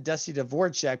wasn't Dusty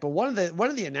Dvorak, but one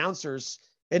of the announcers,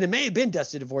 and it may have been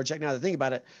Dusty Dvorak now that I think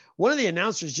about it, one of the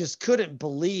announcers just couldn't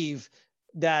believe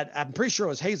that, I'm pretty sure it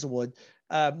was Haselwood,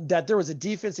 that there was a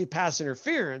defensive pass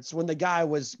interference when the guy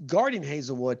was guarding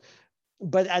Haselwood.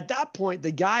 But at that point,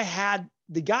 the guy had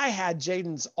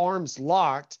Jadon's arms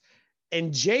locked,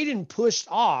 and Jadon pushed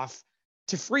off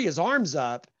to free his arms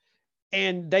up.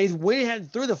 And they went ahead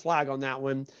and threw the flag on that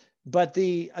one. But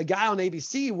a guy on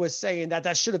ABC was saying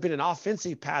that should have been an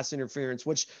offensive pass interference,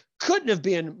 which couldn't have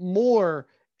been more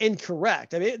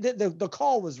incorrect. I mean, the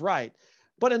call was right.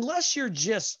 But unless you're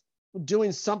just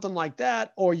doing something like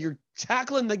that, or you're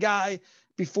tackling the guy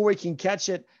before he can catch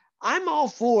it, I'm all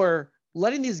for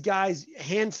letting these guys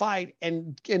hand fight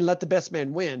and let the best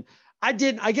man win. I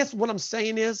guess what I'm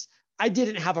saying is, I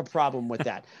didn't have a problem with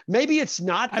that. Maybe it's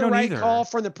not the right call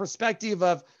from the perspective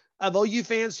of OU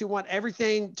fans who want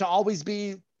everything to always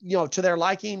be, to their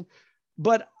liking.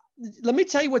 But let me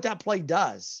tell you what that play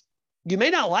does. You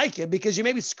may not like it, because you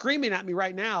may be screaming at me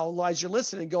right now as you're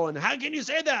listening, going, how can you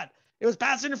say that? It was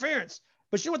pass interference.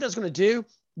 But you know what that's going to do?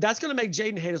 That's going to make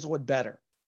Jadon Haselwood better.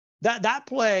 That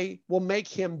play will make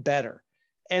him better.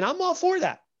 And I'm all for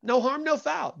that. No harm, no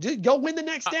foul. Just go win the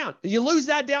next down. If you lose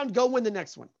that down, go win the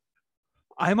next one.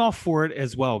 I'm all for it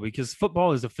as well, because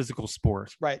football is a physical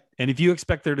sport. Right. And if you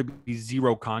expect there to be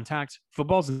zero contact,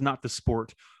 football is not the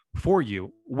sport for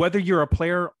you. Whether you're a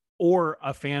player or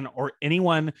a fan or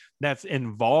anyone that's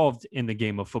involved in the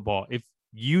game of football, if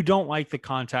you don't like the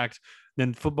contact,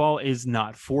 then football is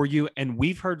not for you. And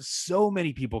we've heard so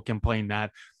many people complain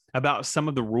that about some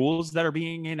of the rules that are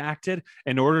being enacted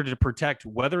in order to protect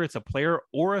whether it's a player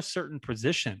or a certain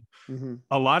position.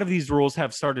 A lot of these rules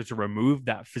have started to remove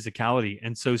that physicality.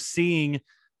 And so seeing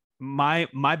my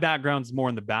background's more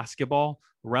in the basketball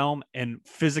realm, and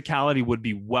physicality would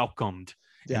be welcomed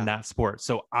in that sport.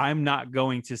 So I'm not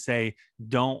going to say,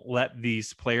 don't let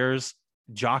these players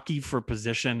jockey for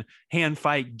position, hand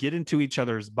fight, get into each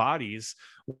other's bodies,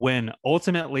 when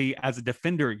ultimately as a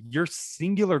defender, your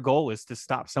singular goal is to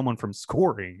stop someone from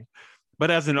scoring. But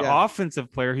as an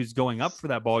offensive player who's going up for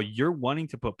that ball, you're wanting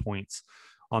to put points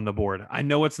on the board. I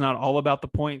know it's not all about the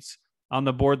points on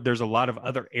the board. There's a lot of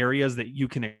other areas that you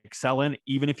can excel in,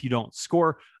 even if you don't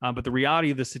score. But the reality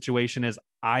of the situation is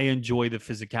I enjoy the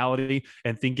physicality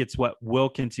and think it's what will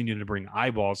continue to bring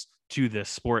eyeballs to this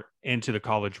sport and to the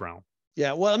college realm.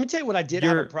 Yeah. Well, let me tell you what I did.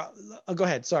 Go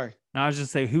ahead. Sorry. I was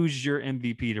just saying, who's your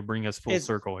MVP to bring us full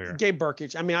circle here? Gabe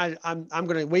Brkic. I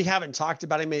mean, we haven't talked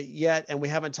about him yet, and we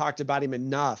haven't talked about him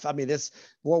enough. I mean,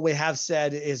 what we have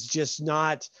said is just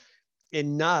not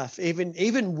enough.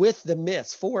 Even with the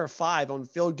miss, 4 or 5 on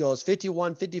field goals,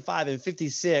 51, 55, and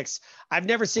 56. I've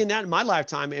never seen that in my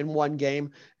lifetime in one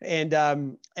game. And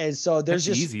so there's That's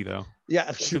just easy though.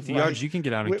 Yeah. 50 yards, you can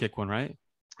get out and kick one, right?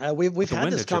 We've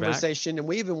had this conversation, and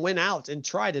we even went out and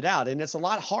tried it out, and it's a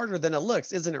lot harder than it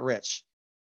looks, isn't it, Rich?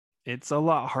 It's a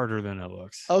lot harder than it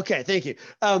looks. Okay, thank you.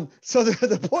 So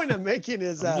the point I'm making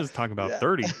is I'm just talking about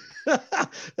 30.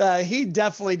 He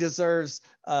definitely deserves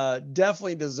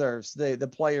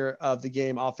the player of the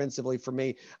game offensively for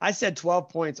me. I said 12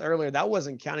 points earlier. That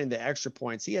wasn't counting the extra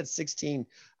points. He had 16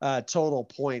 total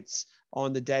points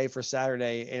on the day for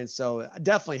Saturday, and so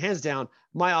definitely hands down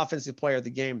my offensive player of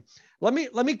the game. Let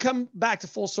me come back to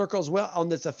full circle as well on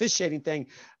this officiating thing.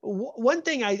 One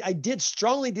thing I did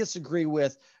strongly disagree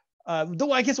with,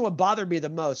 though I guess what bothered me the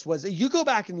most was you go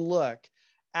back and look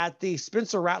at the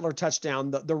Spencer Rattler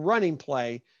touchdown, the running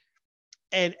play,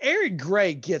 and Eric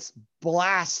Gray gets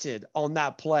blasted on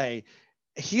that play.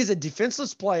 He's a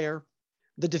defenseless player.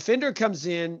 The defender comes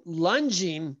in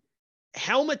lunging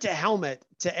helmet to helmet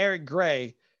to Eric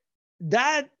Gray.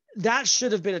 That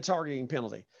should have been a targeting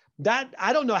penalty. That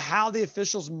I don't know how the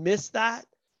officials missed that,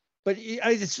 but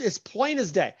it's plain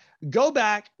as day. Go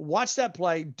back, watch that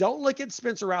play. Don't look at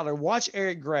Spencer Rattler. Watch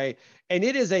Eric Gray, and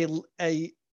it is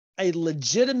a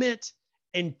legitimate,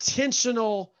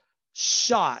 intentional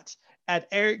shot at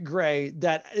Eric Gray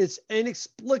that is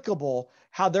inexplicable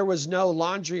how there was no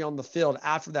laundry on the field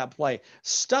after that play.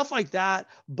 Stuff like that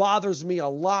bothers me a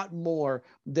lot more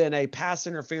than a pass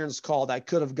interference call that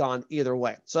could have gone either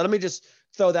way. So let me just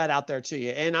throw that out there to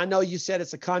you. And I know you said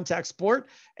it's a contact sport,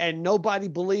 and nobody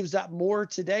believes that more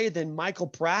today than Michael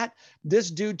Pratt. This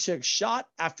dude took shot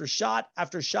after shot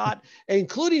after shot,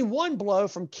 including one blow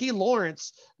from Key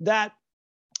Lawrence that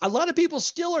a lot of people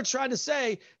still are trying to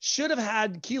say should have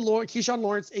had Keyshawn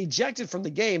Lawrence ejected from the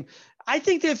game. I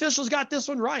think the officials got this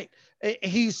one right.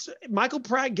 Michael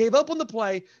Pratt gave up on the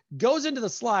play, goes into the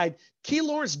slide. Key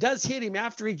Lawrence does hit him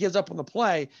after he gives up on the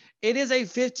play. It is a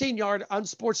 15-yard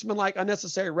unsportsmanlike,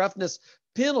 unnecessary roughness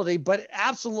penalty, but it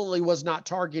absolutely was not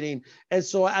targeting. And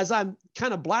so as I'm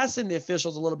kind of blasting the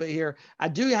officials a little bit here, I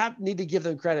do need to give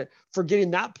them credit for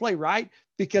getting that play right,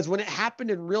 because when it happened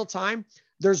in real time,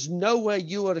 there's no way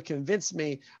you would have convinced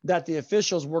me that the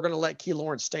officials were going to let Key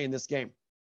Lawrence stay in this game.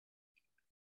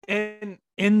 And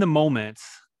in the moment,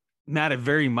 Matt,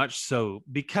 very much so,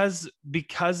 because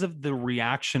of the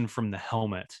reaction from the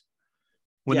helmet.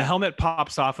 When the helmet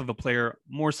pops off of a player,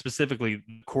 more specifically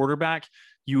the quarterback,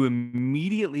 you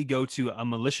immediately go to a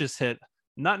malicious hit,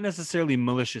 not necessarily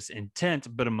malicious intent,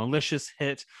 but a malicious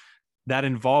hit that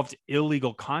involved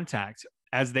illegal contact.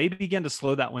 As they began to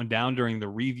slow that one down during the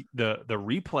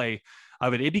replay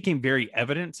of it, it became very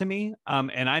evident to me.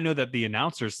 And I know that the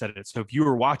announcers said it. So if you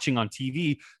were watching on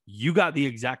TV, you got the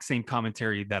exact same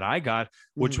commentary that I got,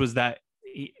 which was that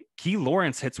Key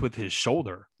Lawrence hits with his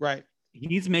shoulder. Right.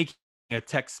 He's making a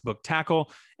textbook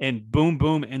tackle, and boom,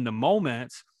 boom, in the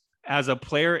moment, as a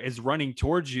player is running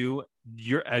towards you,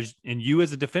 you as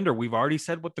a defender, we've already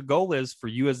said what the goal is for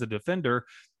you as a defender.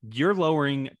 You're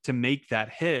lowering to make that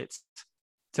hit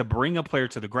to bring a player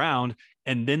to the ground,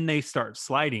 and then they start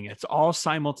sliding. It's all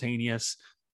simultaneous.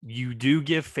 You do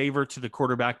give favor to the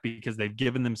quarterback because they've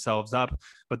given themselves up,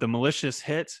 but the malicious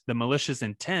hit, the malicious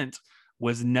intent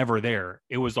was never there.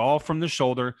 It was all from the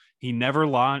shoulder. He never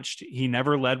launched. He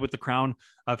never led with the crown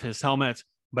of his helmet,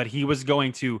 but he was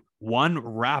going to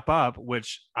wrap up,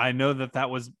 which I know that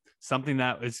was something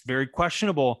that is very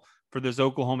questionable for this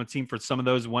Oklahoma team, for some of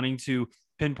those wanting to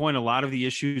pinpoint a lot of the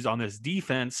issues on this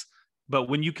defense. But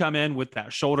when you come in with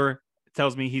that shoulder, it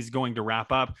tells me he's going to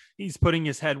wrap up. He's putting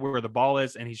his head where the ball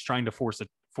is, and he's trying to force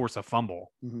a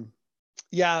fumble. Mm-hmm.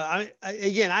 Yeah.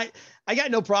 I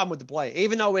got no problem with the play,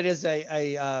 even though it is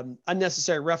a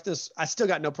unnecessary roughness. I still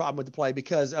got no problem with the play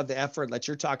because of the effort that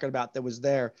you're talking about that was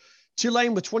there.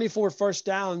 Tulane with 24 first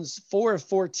downs, 4 of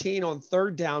 14 on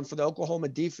third down for the Oklahoma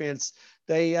defense.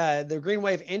 The Green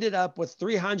Wave ended up with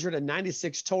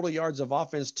 396 total yards of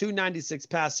offense, 296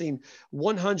 passing,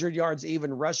 100 yards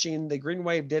even rushing. The Green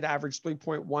Wave did average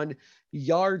 3.1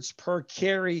 yards per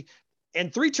carry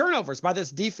and 3 turnovers by this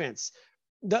defense.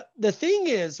 The thing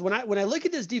is, when I look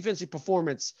at this defensive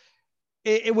performance,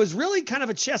 it was really kind of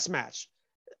a chess match.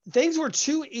 Things were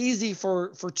too easy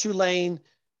for Tulane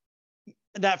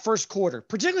that first quarter,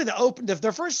 particularly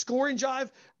their first scoring drive.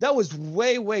 That was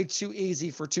way too easy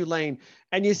for Tulane.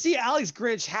 And you see Alex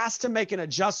Grinch has to make an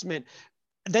adjustment.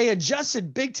 They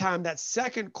adjusted big time that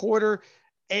second quarter.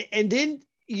 And then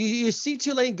you see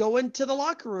Tulane go into the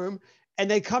locker room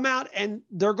and they come out and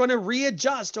they're going to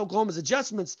readjust Oklahoma's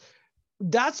adjustments.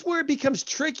 That's where it becomes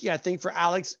tricky, I think, for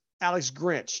Alex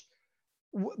Grinch,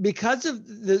 because of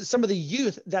some of the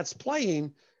youth that's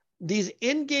playing. These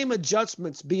in-game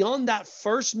adjustments beyond that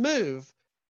first move,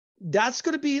 that's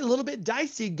going to be a little bit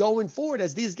dicey going forward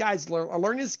as these guys are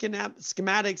learning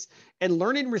schematics and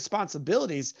learning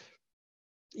responsibilities.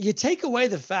 You take away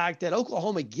the fact that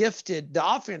Oklahoma the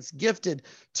offense gifted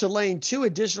Tulane 2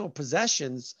 additional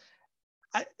possessions.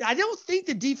 I don't think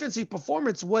the defensive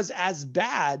performance was as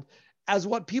bad as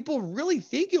what people really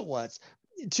think it was.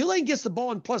 Tulane gets the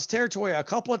ball in plus territory a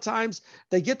couple of times.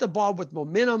 They get the ball with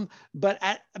momentum, but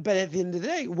at the end of the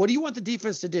day, what do you want the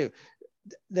defense to do?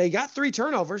 They got 3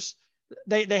 turnovers.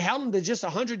 They held them to just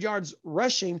 100 yards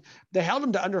rushing. They held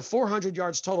them to under 400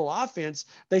 yards total offense.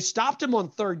 They stopped them on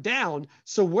third down.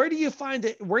 So where do you find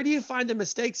it? Where do you find the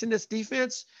mistakes in this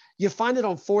defense? You find it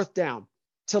on fourth down.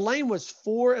 Tulane was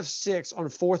 4 of 6 on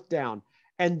fourth down,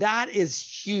 and that is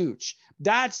huge.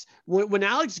 That's when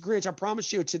Alex Grinch, I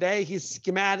promise you today, he's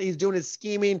schematic. He's doing his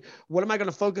scheming. What am I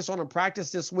going to focus on in practice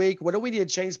this week? What do we need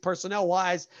to change personnel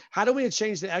wise? How do we need to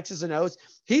change the X's and O's?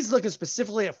 He's looking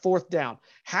specifically at fourth down.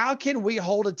 How can we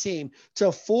hold a team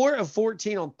to 4 of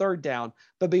 14 on third down,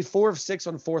 but be 4 of 6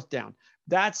 on fourth down?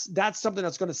 That's something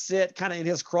that's going to sit kind of in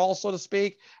his crawl, so to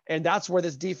speak. And that's where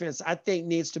this defense, I think,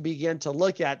 needs to begin to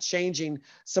look at changing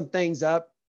some things up.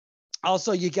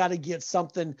 Also, you got to get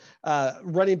something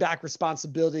running back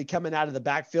responsibility coming out of the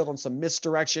backfield on some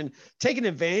misdirection, taking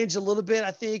advantage a little bit, I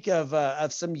think,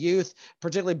 of some youth,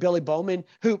 particularly Billy Bowman,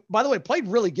 who, by the way, played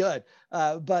really good.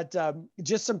 But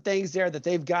just some things there that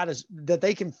they've got that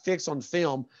they can fix on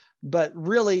film. But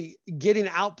really getting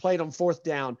outplayed on fourth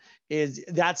down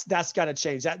that's got to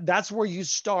change. That's where you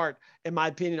start, in my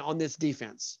opinion, on this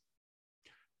defense.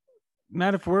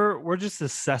 Matt, if we're just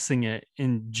assessing it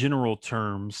in general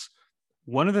terms,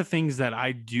 one of the things that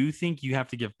I do think you have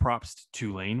to give props to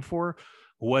Tulane for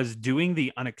was doing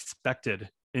the unexpected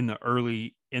in the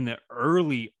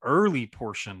early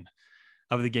portion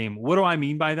of the game. What do I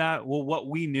mean by that? Well, what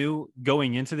we knew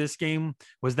going into this game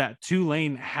was that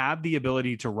Tulane had the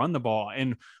ability to run the ball.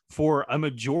 And for a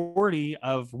majority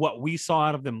of what we saw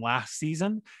out of them last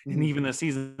season, and even the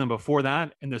season before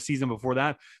that, and the season before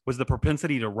that, was the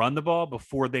propensity to run the ball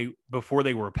before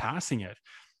they were passing it.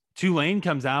 Tulane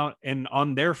comes out, and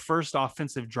on their first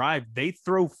offensive drive, they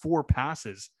throw 4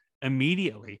 passes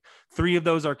immediately. 3 of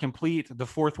those are complete. The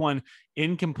 4th one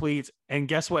incomplete. And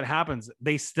guess what happens?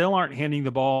 They still aren't handing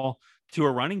the ball to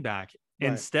a running back. Right.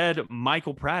 Instead,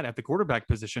 Michael Pratt at the quarterback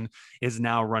position is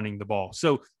now running the ball.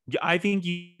 So I think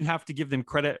you have to give them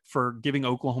credit for giving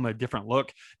Oklahoma a different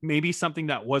look, maybe something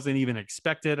that wasn't even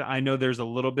expected. I know there's a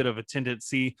little bit of a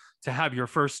tendency to have your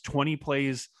first 20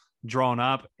 plays drawn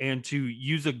up and to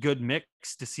use a good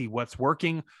mix to see what's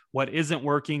working, what isn't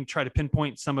working, try to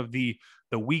pinpoint some of the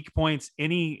weak points,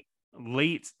 any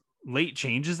late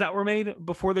changes that were made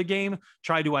before the game,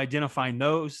 try to identify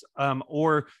those,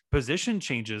 or position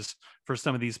changes for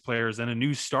some of these players. And a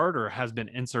new starter has been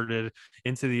inserted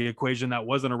into the equation that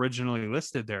wasn't originally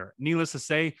listed there. Needless to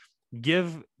say,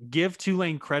 give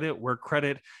Tulane credit where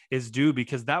credit is due,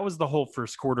 because that was the whole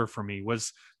first quarter for me.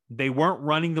 Was they weren't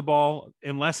running the ball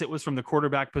unless it was from the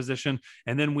quarterback position.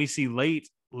 And then we see late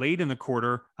in the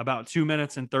quarter, about 2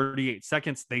 minutes and 38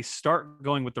 seconds, they start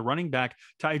going with the running back,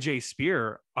 Tyjae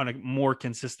Spear, on a more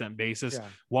consistent basis,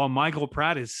 while Michael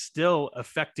Pratt is still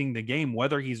affecting the game,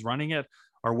 whether he's running it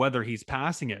or whether he's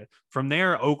passing it. From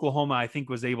there, Oklahoma, I think,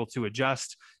 was able to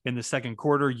adjust in the second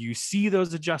quarter. You see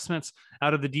those adjustments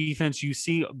out of the defense. You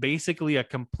see basically a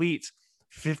complete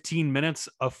 15 minutes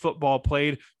of football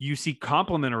played. You see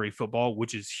complimentary football,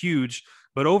 which is huge.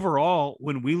 But overall,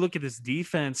 when we look at this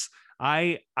defense,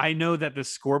 I know that the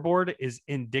scoreboard is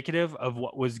indicative of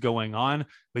what was going on,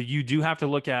 but you do have to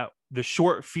look at the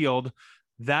short field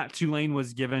that Tulane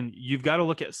was given. You've got to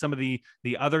look at some of the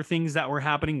other things that were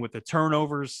happening with the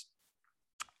turnovers.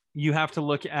 You have to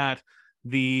look at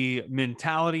the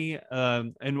mentality.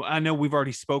 And I know we've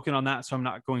already spoken on that, so I'm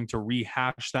not going to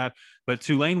rehash that. But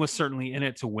Tulane was certainly in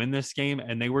it to win this game,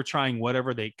 and they were trying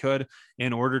whatever they could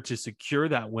in order to secure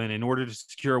that win, in order to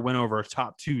secure a win over a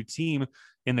top 2 team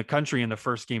in the country in the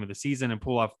first game of the season and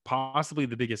pull off possibly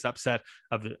the biggest upset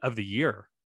of the year.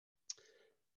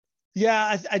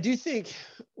 Yeah, I do think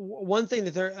one thing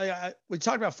that we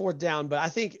talked about fourth down, but I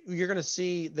think you're going to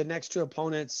see the next 2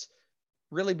 opponents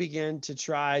really begin to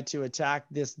try to attack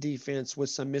this defense with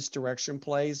some misdirection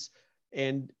plays.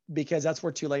 And because that's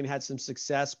where Tulane had some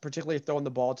success, particularly throwing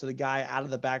the ball to the guy out of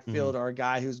the backfield or a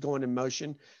guy who's going in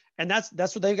motion. And that's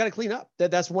what they've got to clean up.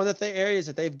 That's one of the areas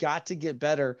that they've got to get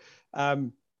better.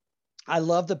 I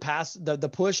love the pass, the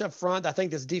push up front. I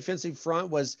think this defensive front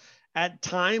was at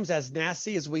times as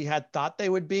nasty as we had thought they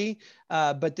would be.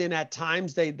 But then at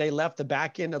times they left the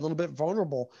back end a little bit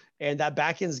vulnerable, and that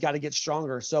back end's got to get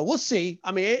stronger. So we'll see.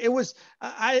 I mean,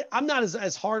 I'm not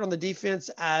as hard on the defense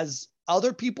as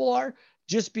other people are,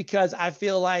 just because I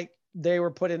feel like they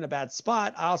were put in a bad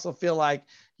spot. I also feel like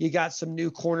you got some new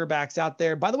cornerbacks out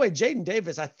there. By the way, Jaden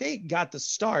Davis, I think, got the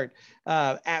start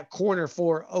at corner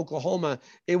for Oklahoma.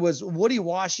 It was Woody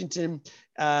Washington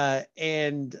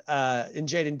and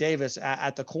Jaden Davis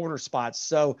at the corner spots.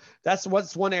 So that's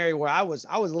one area where I was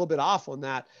a little bit off on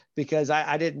that, because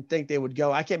I didn't think they would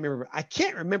go. I can't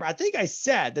remember. I think I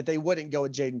said that they wouldn't go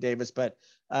with Jaden Davis, but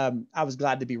I was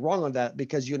glad to be wrong on that,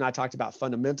 because you and I talked about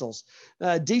fundamentals.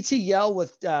 DT Yell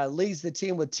leads the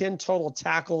team with 10 total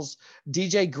tackles.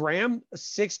 DJ Graham,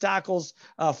 6 tackles.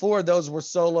 4 of those were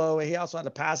solo. He also had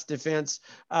a pass defense.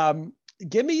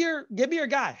 Give me your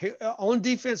guy on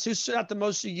defense. Who stood out the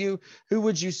most to you? Who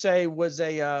would you say was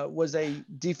a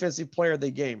defensive player of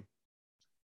the game?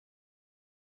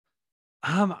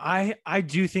 I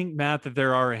do think, Matt, that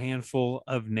there are a handful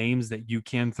of names that you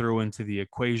can throw into the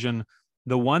equation.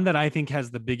 The one that I think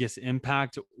has the biggest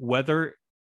impact, whether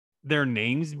their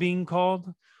name's being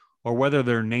called or whether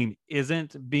their name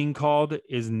isn't being called,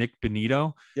 is Nick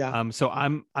Bonitto. Yeah. So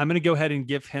I'm going to go ahead and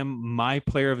give him my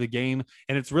player of the game.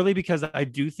 And it's really because I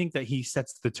do think that he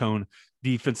sets the tone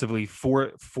defensively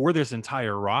for this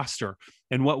entire roster.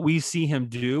 And what we see him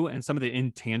do and some of the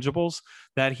intangibles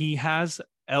that he has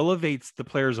elevates the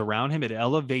players around him. It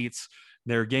elevates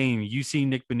their game. You see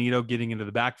Nick Bonitto getting into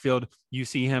the backfield. You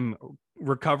see him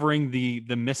recovering the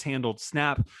mishandled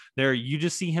snap there. You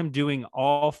just see him doing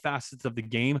all facets of the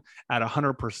game at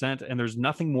 100%. And there's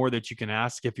nothing more that you can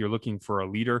ask if you're looking for a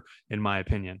leader, in my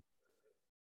opinion.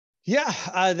 Yeah,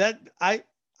 that I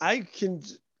can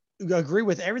agree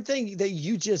with everything that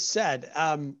you just said.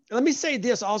 Let me say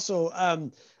this also.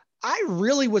 I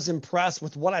really was impressed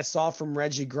with what I saw from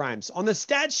Reggie Grimes. On the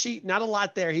stat sheet, not a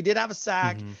lot there. He did have a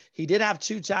sack. Mm-hmm. He did have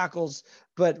 2 tackles,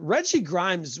 but Reggie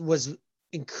Grimes was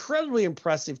incredibly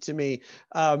impressive to me.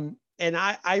 And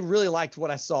I really liked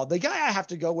what I saw. The guy I have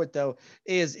to go with, though,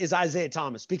 is Isaiah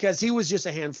Thomas, because he was just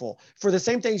a handful. For the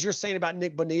same things you're saying about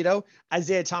Nick Bonitto,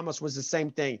 Isaiah Thomas was the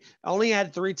same thing. Only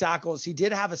had 3 tackles. He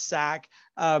did have a sack.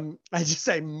 I just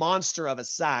say monster of a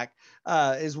sack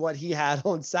is what he had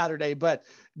on Saturday. But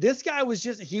this guy was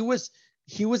just, he was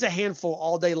a handful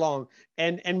all day long.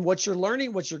 And what you're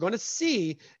learning, what you're going to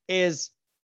see is,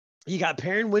 you got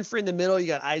Perrin Winfrey in the middle. You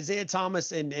got Isaiah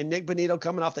Thomas and Nick Bonitto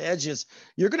coming off the edges.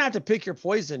 You're going to have to pick your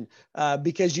poison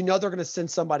because they're going to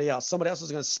send somebody else. Somebody else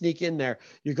is going to sneak in there.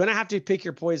 You're going to have to pick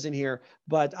your poison here.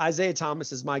 But Isaiah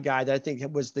Thomas is my guy that I think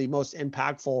was the most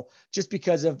impactful, just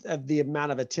because of the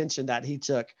amount of attention that he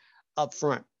took up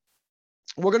front.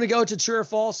 We're going to go to true or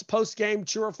false post-game,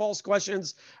 true or false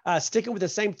questions, sticking with the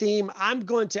same theme. I'm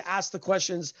going to ask the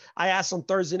questions I asked on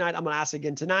Thursday night. I'm going to ask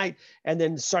again tonight. And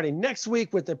then starting next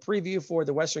week with the preview for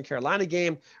the Western Carolina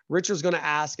game, Richard's going to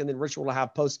ask, and then Richard will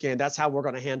have post-game. That's how we're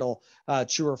going to handle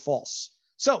true or false.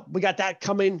 So we got that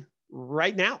coming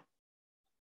right now.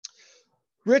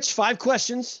 Rich, 5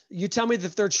 questions. You tell me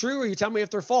if they're true or you tell me if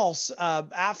they're false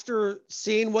after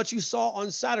seeing what you saw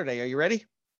on Saturday. Are you ready?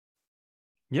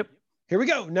 Yep. Here we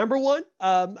go. Number 1.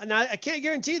 And I can't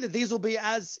guarantee that these will be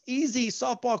as easy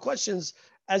softball questions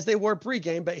as they were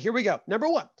pregame, but here we go. Number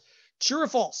 1, true or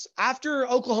false? After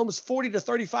Oklahoma's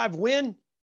 40-35 win,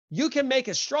 you can make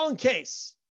a strong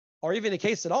case, or even a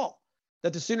case at all,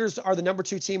 that the Sooners are the number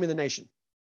 2 team in the nation.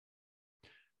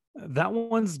 That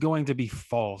one's going to be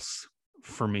false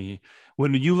for me.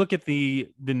 When you look at the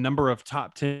number of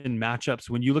top 10 matchups,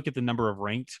 when you look at the number of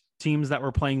ranked teams that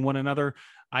were playing one another,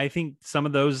 I think some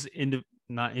of those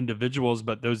not individuals,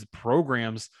 but those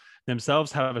programs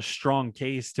themselves have a strong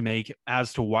case to make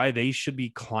as to why they should be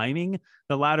climbing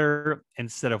the ladder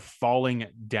instead of falling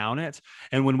down it.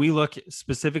 And when we look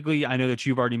specifically, I know that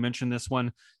you've already mentioned this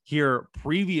one here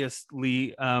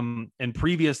previously, and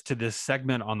previous to this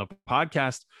segment on the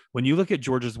podcast, when you look at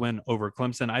Georgia's win over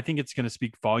Clemson, I think it's going to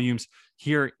speak volumes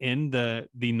here in the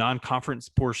non-conference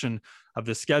portion of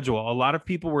the schedule. A lot of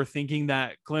people were thinking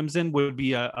that Clemson would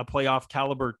be a playoff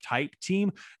caliber type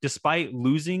team, despite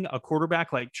losing a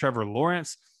quarterback like Trevor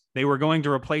Lawrence. They were going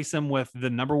to replace him with the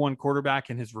number one quarterback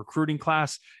in his recruiting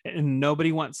class, and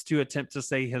nobody wants to attempt to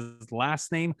say his last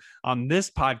name on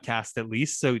this podcast, at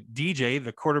least. So DJ,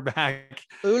 the quarterback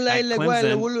at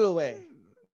Clemson,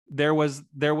 there was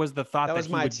the thought that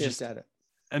he would just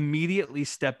immediately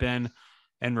step in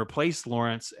and replace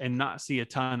Lawrence and not see a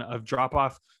ton of drop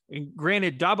off. And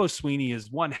granted, Dabo Swinney is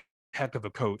one heck of a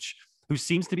coach who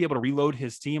seems to be able to reload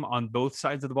his team on both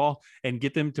sides of the ball and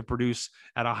get them to produce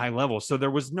at a high level. So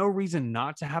there was no reason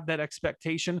not to have that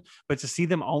expectation, but to see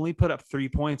them only put up 3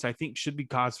 points, I think should be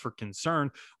cause for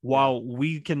concern. While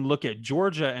we can look at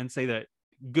Georgia and say that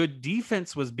good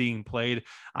defense was being played,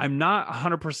 I'm not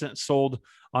 100% sold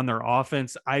on their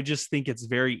offense. I just think it's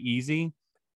very easy.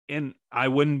 And I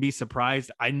wouldn't be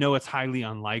surprised. I know it's highly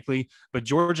unlikely, but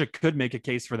Georgia could make a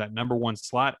case for that number one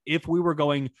slot if we were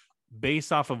going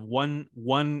based off of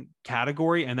one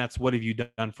category, and that's what have you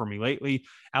done for me lately.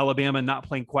 Alabama not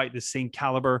playing quite the same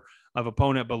caliber of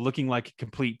opponent, but looking like a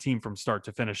complete team from start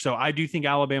to finish. So I do think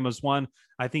Alabama's 1.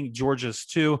 I think Georgia's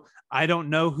 2. I don't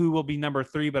know who will be number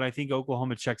 3, but I think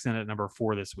Oklahoma checks in at number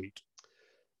 4 this week.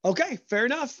 Okay, fair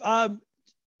enough.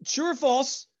 True or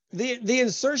false? The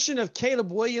insertion of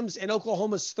Caleb Williams in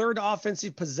Oklahoma's third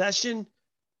offensive possession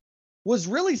was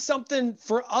really something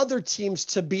for other teams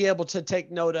to be able to take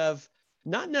note of,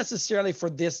 not necessarily for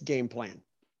this game plan.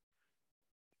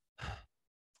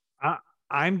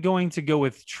 I'm going to go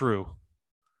with true.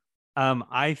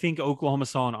 I think Oklahoma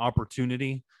saw an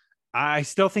opportunity. I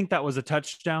still think that was a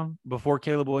touchdown before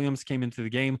Caleb Williams came into the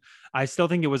game. I still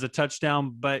think it was a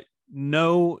touchdown, but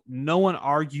no one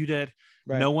argued it.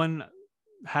 Right. No one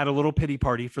had a little pity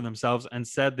party for themselves and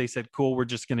they said, cool, we're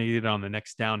just going to get it on the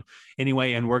next down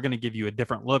anyway. And we're going to give you a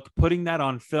different look. Putting that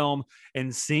on film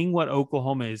and seeing what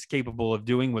Oklahoma is capable of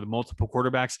doing with multiple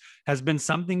quarterbacks has been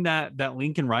something that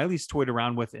Lincoln Riley's toyed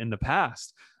around with in the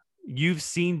past. You've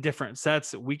seen different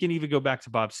sets. We can even go back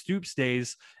to Bob Stoops'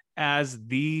 days as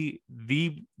the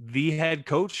head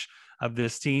coach of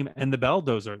this team and the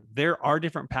Belldozer. There are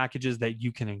different packages that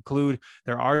you can include.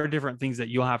 There are different things that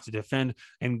you'll have to defend,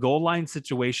 and goal line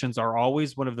situations are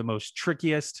always one of the most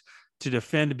trickiest to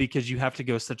defend because you have to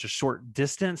go such a short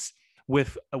distance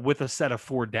with a set of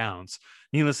 4 downs.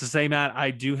 Needless to say, Matt,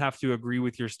 I do have to agree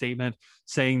with your statement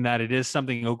saying that it is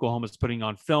something Oklahoma is putting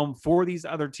on film for these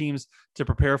other teams to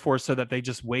prepare for so that they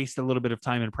just waste a little bit of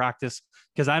time in practice.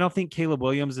 Because I don't think Caleb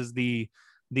Williams is the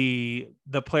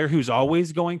player who's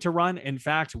always going to run. In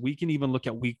fact, we can even look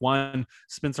at week 1.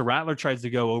 Spencer Rattler tries to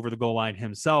go over the goal line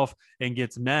himself and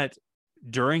gets met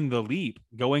during the leap,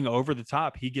 going over the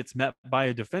top. He gets met by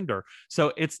a defender.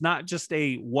 So it's not just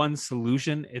a one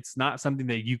solution. It's not something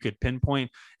that you could pinpoint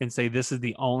and say, this is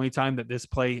the only time that this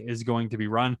play is going to be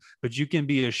run, but you can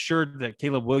be assured that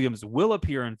Caleb Williams will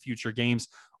appear in future games.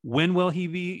 When will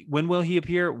he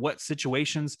appear? What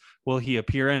situations will he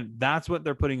appear in? That's what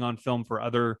they're putting on film for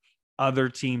other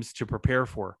teams to prepare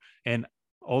for. And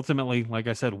ultimately, like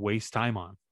I said, waste time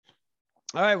on.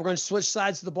 All right, we're going to switch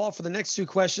sides of the ball for the next 2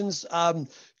 questions.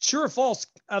 True or false,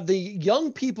 of the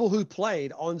young people who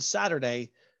played on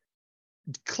Saturday,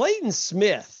 Clayton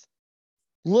Smith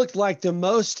looked like the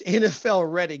most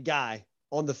NFL-ready guy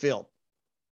on the field.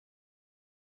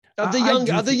 Of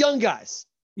the young guys.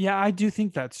 Yeah, I do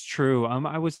think that's true.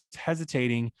 I was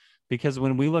hesitating because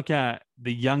when we look at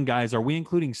the young guys, are we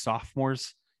including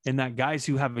sophomores in that, guys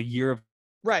who have a year of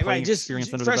right, just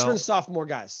experience under freshman, sophomore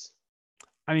guys?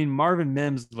 I mean, Marvin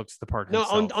Mims looks the part. No,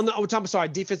 himself. on the sorry,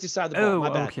 defensive side of the ball. My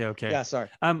bad. Okay. Yeah, sorry.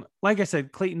 Like I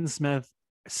said, Clayton Smith,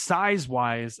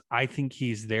 size-wise, I think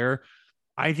he's there.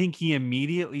 I think he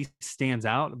immediately stands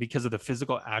out because of the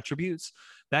physical attributes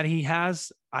that he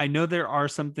has. I know there are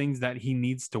some things that he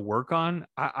needs to work on.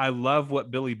 I love what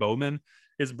Billy Bowman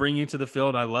is bringing to the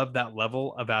field. I love that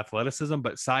level of athleticism,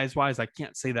 but size-wise, I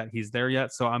can't say that he's there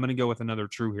yet. So I'm going to go with another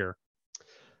true here.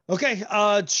 Okay,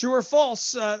 true or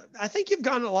false? I think you've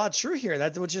gotten a lot true here,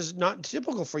 which is not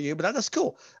typical for you, but that's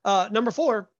cool. Number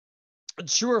 4,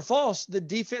 true or false? The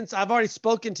defense, I've already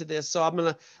spoken to this, so I'm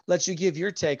going to let you give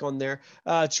your take on there.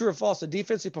 True or false? The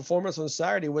defensive performance on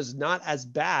Saturday was not as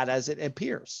bad as it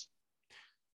appears.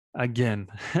 Again,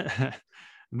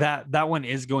 that one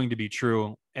is going to be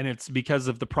true. and it's because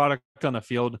of the product on the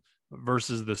field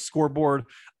versus the scoreboard.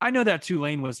 I know that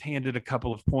Tulane was handed a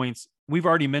couple of points. We've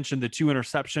already mentioned the 2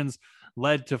 interceptions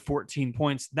led to 14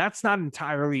 points. That's not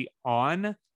entirely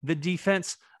on the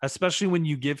defense, especially when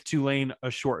you give Tulane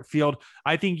a short field.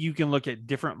 I think you can look at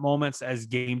different moments as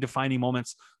game-defining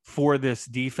moments for this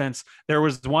defense. There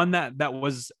was one that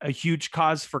was a huge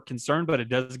cause for concern, but it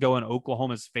does go in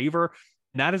Oklahoma's favor,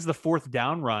 and that is the 4th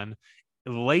down run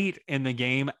late in the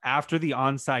game after the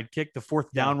onside kick, the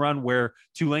 4th down run where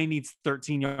Tulane needs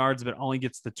 13 yards, but only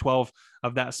gets the 12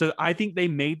 of that. So I think they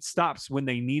made stops when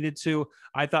they needed to.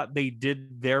 I thought they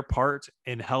did their part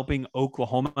in helping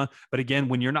Oklahoma. But again,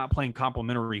 when you're not playing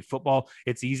complimentary football,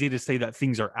 it's easy to say that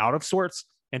things are out of sorts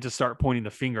and to start pointing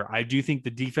the finger. I do think the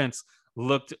defense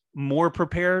looked more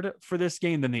prepared for this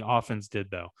game than the offense did,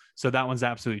 though. So that one's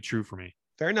absolutely true for me.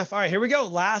 Fair enough. All right, here we go.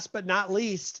 Last but not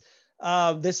least,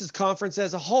 this is conference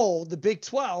as a whole. The Big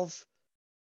 12,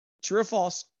 true or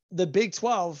false, the Big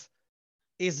 12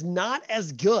 is not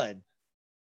as good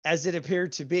as it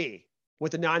appeared to be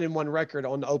with a 9-1 record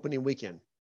on the opening weekend.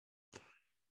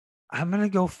 I'm going to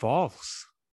go false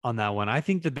on that one. I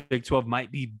think the Big 12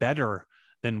 might be better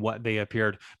than what they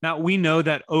appeared. Now, we know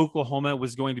that Oklahoma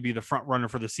was going to be the front runner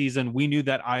for the season. We knew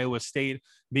that Iowa State,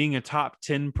 being a top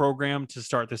 10 program to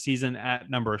start the season at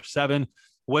number 7,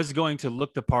 was going to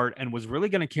look the part and was really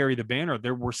going to carry the banner.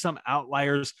 There were some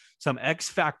outliers, some X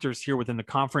factors here within the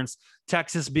conference,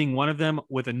 Texas being one of them,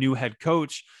 with a new head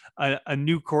coach, a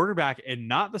new quarterback, and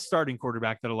not the starting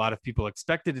quarterback that a lot of people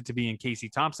expected it to be in Casey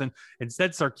Thompson.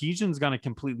 Instead, Sarkisian's gone a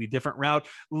completely different route.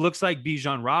 Looks like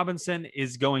Bijan Robinson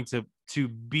is going to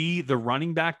be the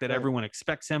running back that everyone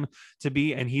expects him to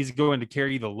be, and he's going to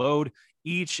carry the load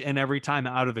each and every time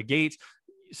out of the gate.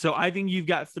 So I think you've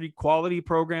got 3 quality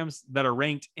programs that are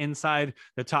ranked inside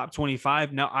the top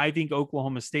 25. Now, I think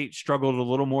Oklahoma State struggled a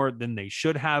little more than they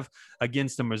should have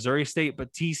against the Missouri State,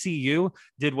 but TCU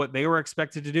did what they were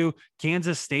expected to do.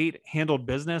 Kansas State handled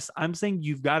business. I'm saying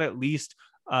you've got at least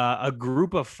a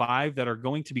group of 5 that are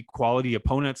going to be quality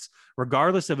opponents,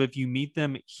 regardless of if you meet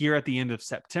them here at the end of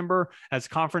September as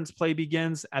conference play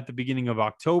begins at the beginning of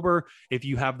October, if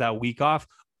you have that week off,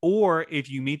 or if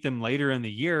you meet them later in the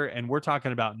year, and we're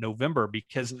talking about November,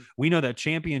 because we know that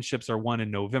championships are won in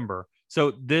November.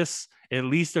 So this, at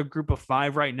least a group of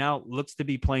 5 right now, looks to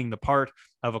be playing the part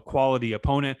of a quality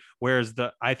opponent, whereas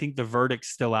I think the verdict's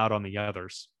still out on the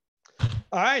others.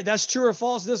 All right, that's true or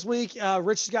false this week.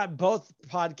 Rich has got both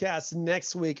podcasts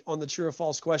next week on the true or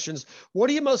false questions. What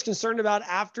are you most concerned about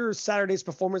after Saturday's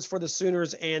performance for the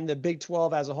Sooners and the Big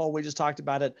 12 as a whole? We just talked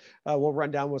about it. We'll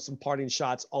run down with some parting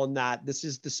shots on that. This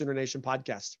is the Sooner Nation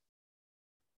podcast.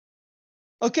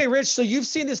 Okay, Rich, so you've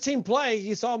seen this team play.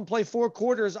 You saw them play 4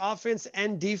 quarters, offense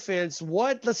and defense.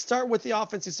 Let's start with the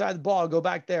offensive side of the ball. Go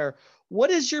back there. What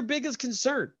is your biggest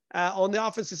concern on the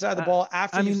offensive side of the ball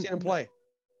after you've seen them play?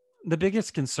 The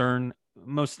biggest concern,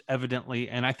 most evidently,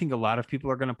 and I think a lot of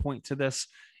people are going to point to this,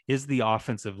 is the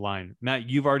offensive line. Matt,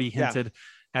 you've already hinted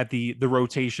at the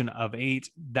rotation of 8,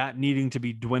 that needing to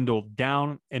be dwindled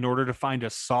down in order to find a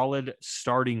solid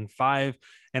starting 5,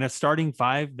 and a starting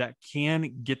 5 that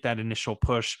can get that initial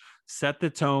push, set the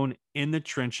tone in the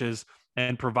trenches,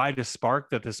 and provide a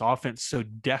spark that this offense so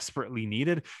desperately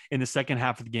needed in the second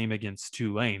half of the game against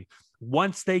Tulane.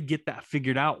 Once they get that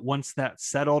figured out, once that's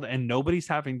settled and nobody's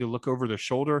having to look over their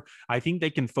shoulder, I think they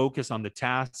can focus on the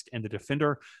task and the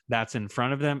defender that's in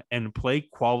front of them and play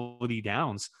quality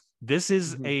downs. This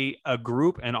is a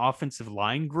group, an offensive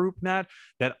line group, Matt,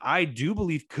 that I do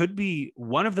believe could be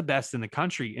one of the best in the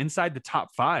country, inside the top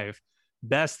 5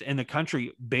 best in the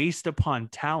country based upon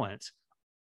talent.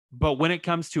 But when it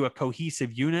comes to a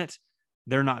cohesive unit,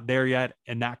 they're not there yet,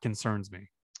 and that concerns me.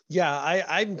 Yeah,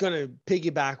 I'm going to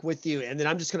piggyback with you, and then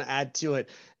I'm just going to add to it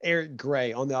Eric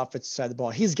Gray on the offensive side of the ball.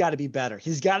 He's got to be better.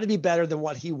 He's got to be better than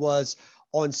what he was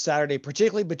on Saturday,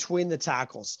 particularly between the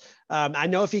tackles. I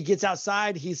know if he gets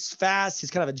outside, he's fast.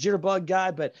 He's kind of a jitterbug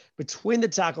guy, but between the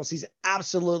tackles, he's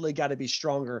absolutely got to be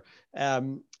stronger.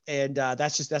 And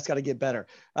that's got to get better.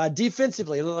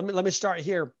 Defensively, let me start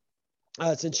here.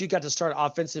 Since you got to start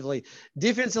offensively.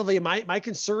 Defensively, my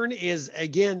concern is,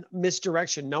 again,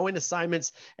 misdirection, knowing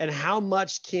assignments, and how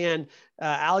much can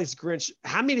Alex Grinch,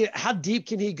 how deep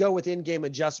can he go with in-game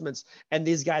adjustments and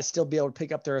these guys still be able to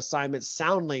pick up their assignments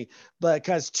soundly? But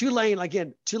because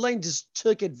Tulane just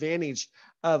took advantage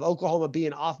of Oklahoma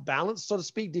being off balance, so to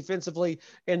speak, defensively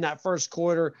in that first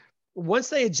quarter. Once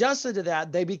they adjusted to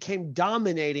that, they became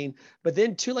dominating, but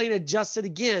then Tulane adjusted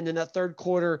again in that third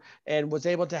quarter and was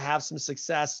able to have some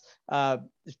success,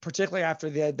 particularly after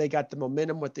they got the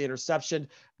momentum with the interception.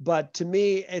 But to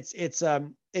me, it's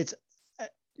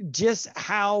just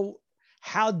how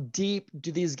deep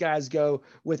do these guys go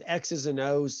with X's and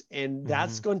O's? And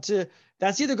that's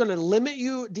either going to limit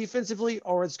you defensively,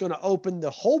 or it's going to open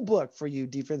the whole book for you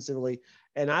defensively.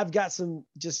 And I've got some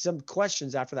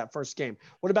questions after that first game.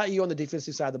 What about you on the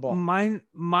defensive side of the ball?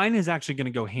 Mine is actually going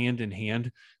to go hand in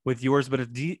hand with yours, but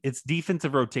it's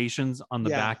defensive rotations on the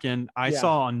back end. I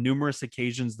saw on numerous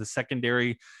occasions the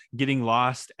secondary getting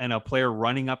lost and a player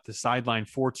running up the sideline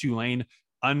for Tulane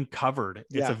uncovered.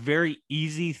 It's a very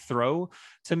easy throw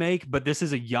to make, but this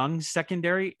is a young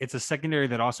secondary. It's a secondary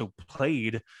that also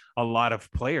played a lot of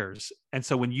players. And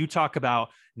so when you talk about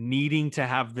needing to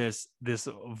have this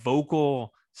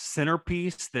vocal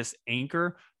centerpiece, this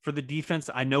anchor for the defense,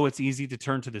 I know it's easy to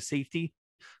turn to the safety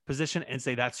position and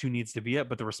say that's who needs to be it,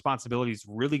 but the responsibility is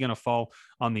really going to fall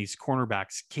on these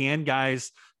cornerbacks. Can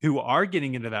guys who are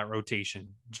getting into that rotation,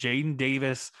 Jaden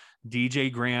Davis,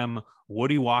 DJ Graham,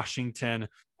 Woody Washington,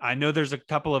 I know there's a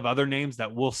couple of other names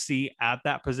that we'll see at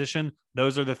that position.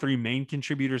 Those are the three main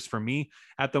contributors for me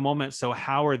at the moment. So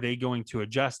how are they going to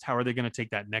adjust? How are they going to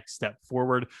take that next step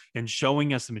forward and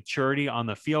showing us maturity on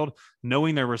the field,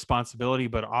 knowing their responsibility,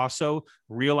 but also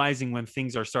realizing when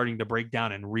things are starting to break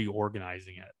down and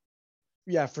reorganizing it?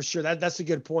 Yeah, for sure. That's a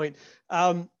good point.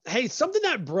 Hey, something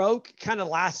that broke kind of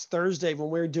last Thursday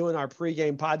when we were doing our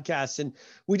pregame podcast, and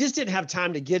we just didn't have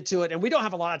time to get to it. And we don't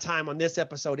have a lot of time on this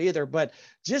episode either, but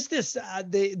just this,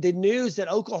 the news that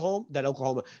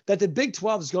that the Big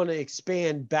 12 is going to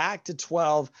expand back to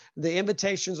 12. The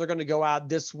invitations are going to go out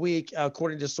this week,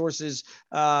 according to sources.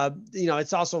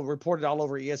 It's also reported all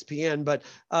over ESPN, but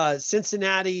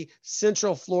Cincinnati,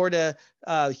 Central Florida,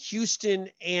 Houston,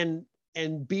 and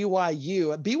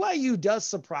BYU. BYU does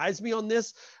surprise me on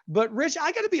this, but Rich,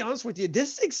 I got to be honest with you.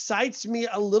 This excites me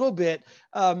a little bit.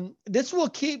 This will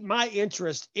keep my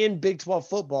interest in Big 12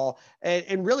 football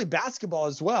and really basketball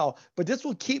as well. But this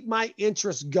will keep my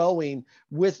interest going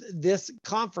with this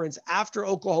conference after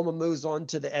Oklahoma moves on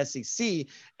to the SEC.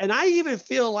 And I even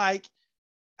feel like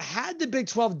had the Big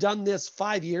 12 done this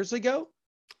 5 years ago,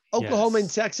 Oklahoma and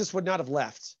Texas would not have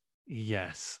left.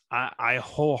 Yes, I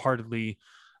wholeheartedly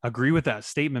agree with that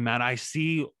statement, Matt. I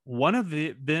see one of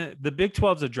the Big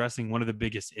 12's addressing one of the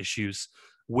biggest issues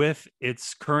with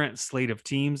its current slate of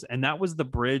teams, and that was the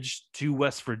bridge to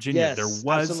West Virginia. Yes, there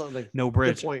was absolutely no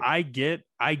bridge. I get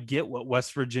what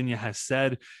West Virginia has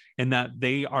said, and that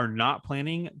they are not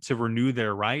planning to renew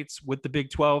their rights with the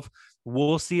Big 12.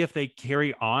 We'll see if they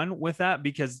carry on with that,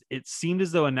 because it seemed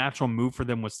as though a natural move for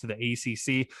them was to the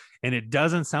ACC, and it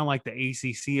doesn't sound like the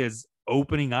ACC is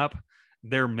opening up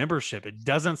their membership. It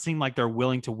doesn't seem like they're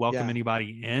willing to welcome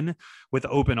anybody in with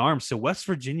open arms. So West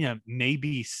Virginia may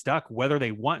be stuck whether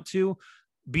they want to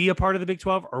be a part of the Big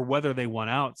 12 or whether they want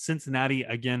out. Cincinnati,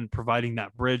 again, providing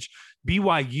that bridge.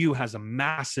 BYU has a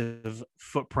massive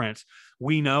footprint.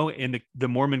 We know in the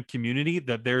Mormon community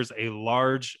that there's a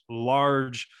large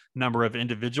number of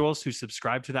individuals who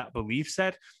subscribe to that belief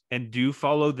set and do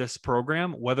follow this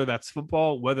program, whether that's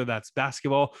football, whether that's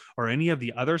basketball, or any of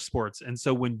the other sports. And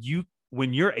so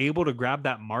when you're able to grab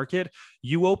that market,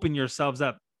 you open yourselves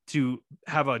up to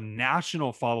have a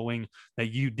national following that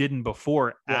you didn't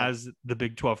before as the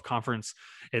Big 12 conference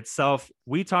itself.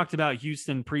 We talked about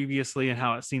Houston previously and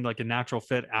how it seemed like a natural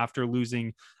fit after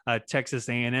losing Texas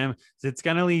A&M. It's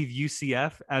going to leave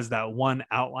UCF as that one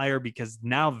outlier, because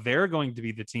now they're going to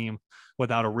be the team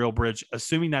without a real bridge,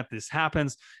 assuming that this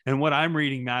happens. And what I'm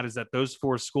reading, Matt, is that those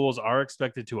four schools are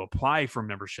expected to apply for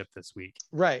membership this week.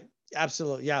 Right.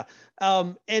 Absolutely. Yeah.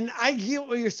 And I get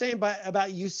what you're saying about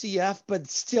UCF, but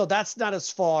still that's not as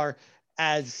far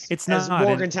as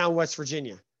Morgantown, West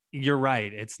Virginia. You're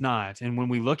right. It's not. And when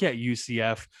we look at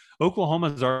UCF, Oklahoma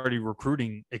is already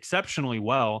recruiting exceptionally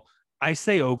well. I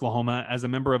say Oklahoma as a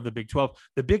member of the Big 12.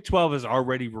 The Big 12 is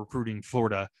already recruiting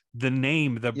Florida. The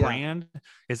name, the brand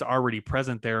is already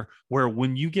present there, where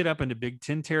when you get up into Big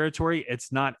 10 territory,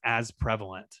 it's not as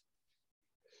prevalent.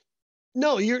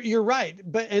 No, you're right.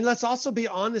 And let's also be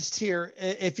honest here.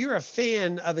 If you're a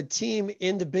fan of a team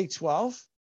in the Big 12,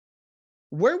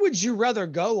 where would you rather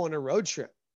go on a road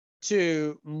trip?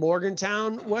 To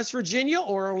Morgantown, West Virginia,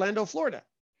 or Orlando, Florida?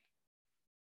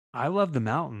 I love the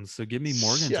mountains, so give me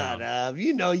Morgantown. Shut up.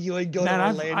 You know you would go to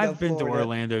Orlando, I've been Florida. to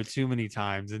Orlando too many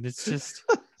times, and it's just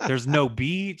there's no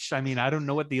beach. I mean, I don't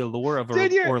know what the allure of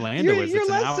Orlando is. It's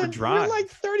an hour drive. You're like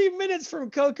 30 minutes from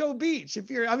Cocoa Beach. If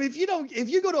you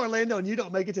go to Orlando and you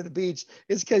don't make it to the beach,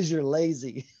 it's because you're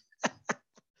lazy.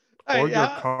 Or you're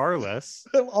carless.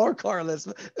 Or carless.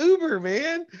 Uber,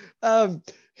 man.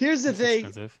 Here's the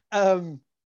thing.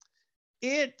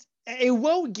 it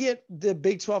won't get the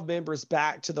Big 12 members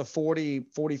back to the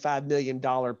 $40-45 million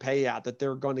payout that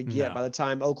they're going to get by the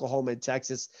time Oklahoma and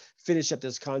Texas finish up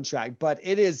this contract. But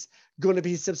it is going to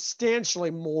be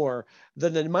substantially more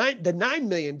than the $9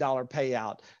 million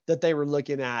payout that they were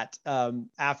looking at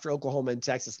after Oklahoma and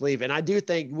Texas leave. And I do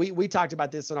think we talked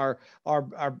about this in our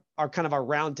kind of our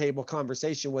roundtable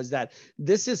conversation, was that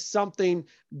this is something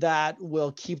that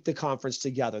will keep the conference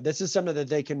together. This is something that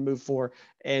they can move for.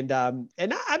 And I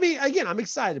mean, again, I'm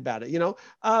excited about it,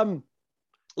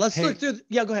 let's look through.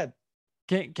 Yeah, go ahead.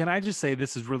 Can I just say,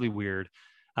 this is really weird.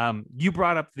 You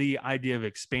brought up the idea of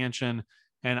expansion,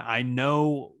 and I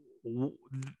know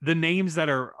the names that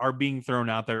are being thrown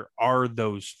out there are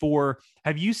those four.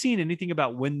 Have you seen anything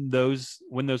about when those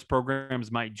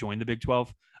programs might join the Big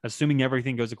 12, assuming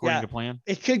everything goes according to plan?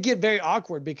 It could get very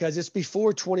awkward because it's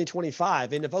before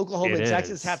 2025. And if Oklahoma and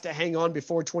Texas have to hang on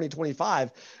before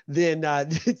 2025, then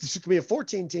it's going to be a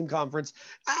 14-team conference.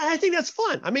 I think that's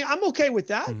fun. I mean, I'm okay with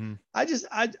that.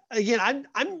 Mm-hmm.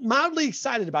 I'm mildly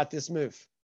excited about this move.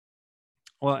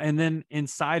 Well, and then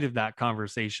inside of that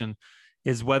conversation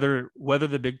is whether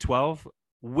the Big 12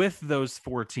 with those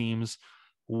four teams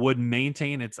would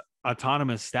maintain its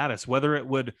autonomous status, whether it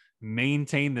would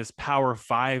maintain this Power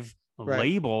 5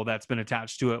 label that's been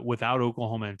attached to it without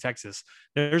Oklahoma and Texas.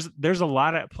 There's a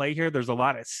lot at play here. There's a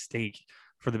lot at stake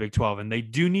for the Big 12, and they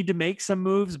do need to make some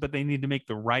moves, but they need to make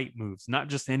the right moves, not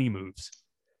just any moves.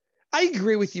 I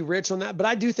agree with you, Rich, on that, but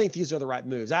I do think these are the right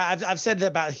moves. I've said it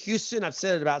about Houston. I've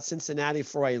said it about Cincinnati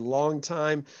for a long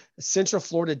time. Central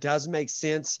Florida does make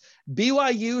sense.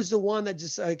 BYU is the one that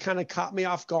just kind of caught me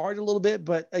off guard a little bit.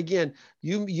 But again,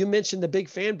 you mentioned the big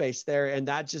fan base there, and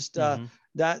that just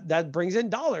that brings in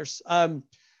dollars.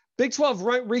 Big 12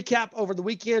 recap over the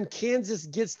weekend. Kansas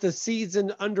gets the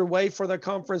season underway for the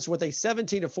conference with a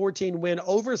 17-14 win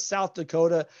over South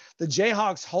Dakota. The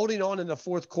Jayhawks holding on in the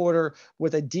fourth quarter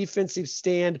with a defensive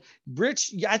stand.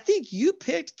 Rich, I think you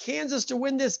picked Kansas to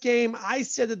win this game. I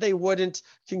said that they wouldn't.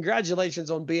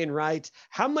 Congratulations on being right.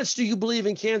 How much do you believe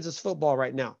in Kansas football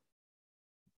right now?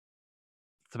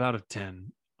 It's about a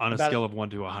 10 on a scale of 1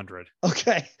 to 100.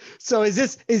 Okay. So is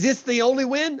this the only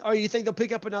win, or you think they'll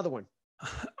pick up another one?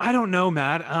 I don't know,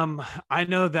 Matt. I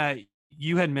know that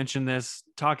you had mentioned this,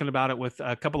 talking about it with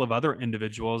a couple of other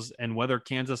individuals, and whether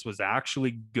Kansas was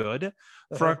actually good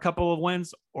for a couple of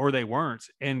wins or they weren't.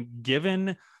 And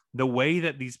given the way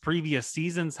that these previous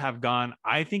seasons have gone,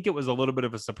 I think it was a little bit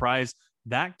of a surprise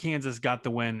that Kansas got the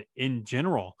win in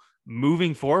general.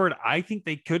 Moving forward, I think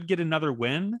they could get another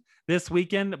win this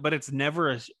weekend, but it's never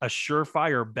a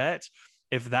surefire bet.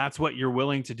 If that's what you're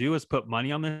willing to do, is put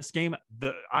money on this game,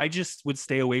 I just would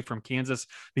stay away from Kansas,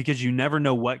 because you never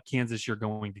know what Kansas you're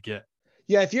going to get.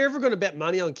 Yeah, if you're ever going to bet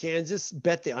money on Kansas,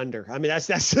 bet the under. I mean,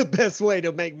 that's the best way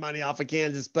to make money off of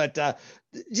Kansas. But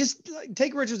just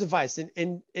take Richard's advice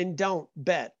and don't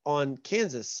bet on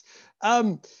Kansas.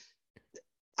 The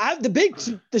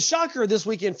shocker this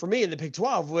weekend for me in the Big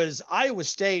 12 was Iowa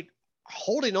State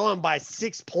holding on by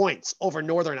 6 points over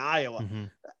Northern Iowa. Mm-hmm.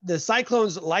 The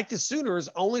Cyclones, like the Sooners,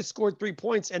 only scored 3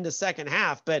 points in the second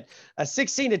half, but a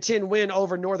 16-10 win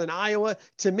over Northern Iowa,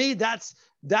 to me, that's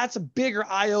a bigger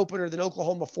eye opener than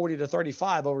Oklahoma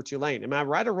 40-35 over Tulane. Am I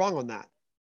right or wrong on that?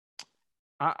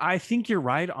 I think you're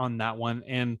right on that one.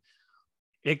 And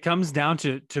it comes down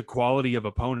to quality of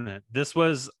opponent. This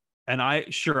was, and I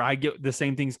get the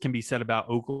same things can be said about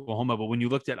Oklahoma, but when you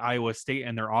looked at Iowa State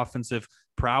and their offensive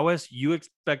prowess, you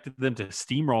expected them to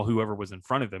steamroll whoever was in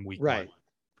front of them week one.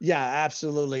 Yeah,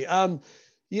 absolutely.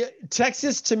 Yeah,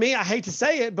 Texas, to me, I hate to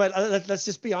say it, but let's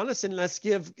just be honest and let's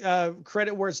give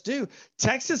credit where it's due.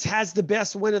 Texas has the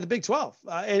best win of the Big 12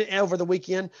 over the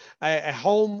weekend, a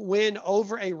home win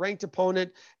over a ranked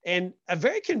opponent, and a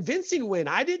very convincing win.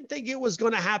 I didn't think it was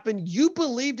going to happen. You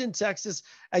believed in Texas.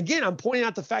 Again, I'm pointing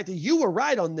out the fact that you were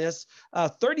right on this.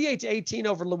 38-18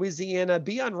 over Louisiana.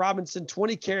 Bijan Robinson,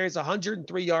 20 carries,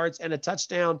 103 yards, and a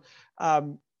touchdown.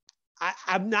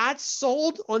 I'm not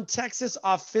sold on Texas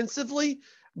offensively,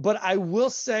 but I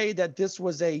will say that this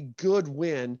was a good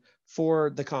win for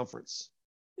the conference.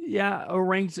 Yeah, a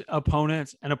ranked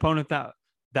opponent, an opponent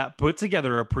that put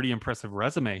together a pretty impressive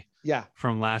resume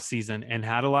from last season and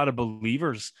had a lot of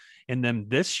believers in them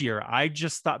this year. I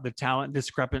just thought the talent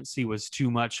discrepancy was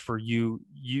too much for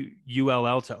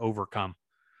ULL to overcome,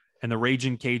 and the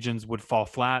Raging Cajuns would fall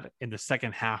flat in the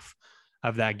second half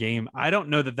of that game. I don't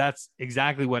know that that's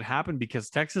exactly what happened,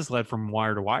 because Texas led from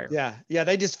wire to wire. Yeah.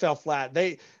 They just fell flat.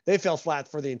 They fell flat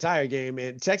for the entire game,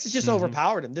 and Texas just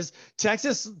overpowered them.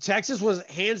 Texas was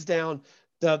hands down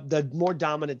the more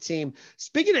dominant team.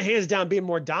 Speaking of hands down being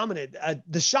more dominant,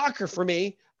 the shocker for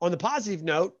me on the positive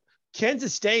note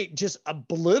Kansas State just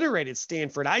obliterated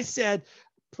Stanford. I said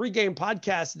pregame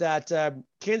podcast that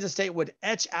Kansas State would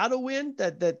etch out a win,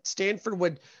 that Stanford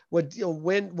would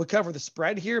cover the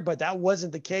spread here, but that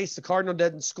wasn't the case. The Cardinal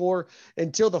didn't score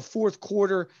until the fourth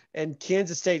quarter, and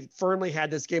Kansas State firmly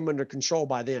had this game under control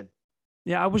by then.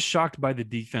 Yeah, I was shocked by the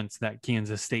defense that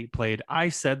Kansas State played. I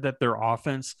said that their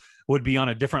offense would be on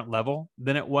a different level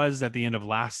than it was at the end of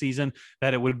last season,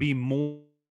 that it would be more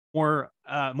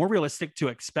realistic to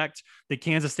expect the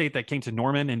Kansas State that came to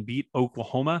Norman and beat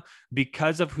Oklahoma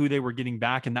because of who they were getting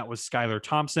back. And that was Skylar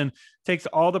Thompson. Takes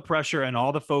all the pressure and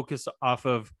all the focus off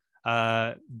of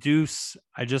Deuce.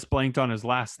 I just blanked on his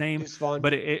last name,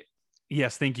 but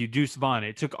yes, thank you. Deuce Vaughn.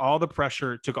 It took all the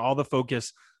pressure, took all the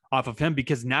focus off of him,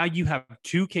 because now you have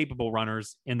two capable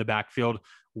runners in the backfield,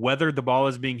 whether the ball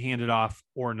is being handed off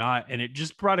or not. And it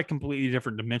just brought a completely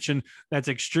different dimension that's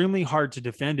extremely hard to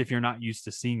defend if you're not used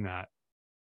to seeing that.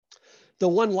 The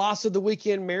one loss of the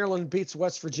weekend, Maryland beats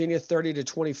West Virginia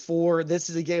 30-24. This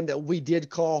is a game that we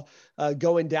did call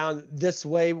going down this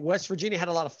way. West Virginia had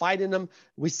a lot of fight in them.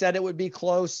 We said it would be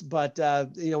close, but I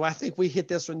think we hit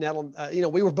this one.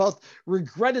 We were both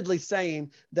regrettably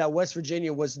saying that West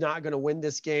Virginia was not going to win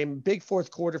this game. Big fourth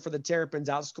quarter for the Terrapins,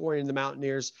 outscoring the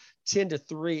Mountaineers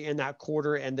 10-3 in that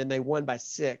quarter, and then they won by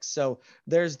 6. So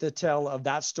there's the tell of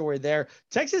that story there.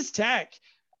 Texas Tech,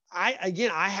 I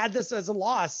had this as a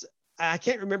loss. I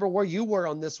can't remember where you were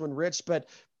on this one, Rich, but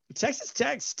Texas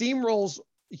Tech steamrolls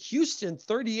Houston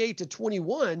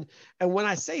 38-21. And when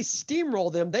I say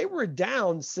steamroll them, they were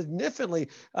down significantly.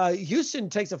 Houston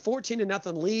takes a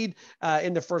 14-0 lead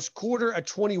in the first quarter, a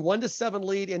 21-7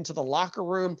 lead into the locker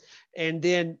room. And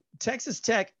then Texas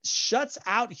Tech shuts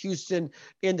out Houston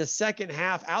in the second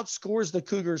half, outscores the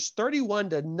Cougars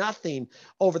 31-0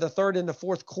 over the third and the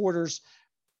fourth quarters.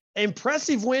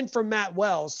 Impressive win from Matt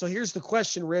Wells. So here's the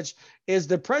question, Rich. Is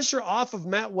the pressure off of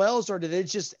Matt Wells, or did it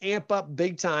just amp up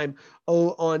big time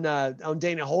on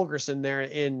Dana Holgorsen there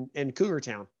in Cougar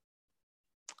Town?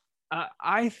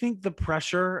 I think the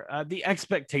pressure, the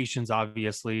expectations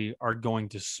obviously are going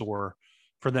to soar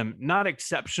for them. Not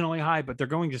exceptionally high, but they're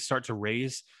going to start to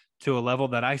raise to a level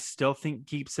that I still think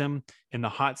keeps him in the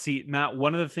hot seat. Matt,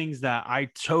 one of the things that I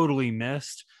totally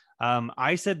missed,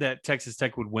 I said that Texas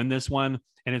Tech would win this one,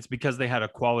 and it's because they had a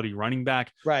quality running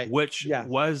back, right? Which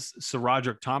was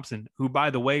SaRodorick Thompson, who, by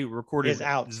the way, recorded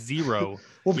zero,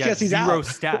 because he's zero out.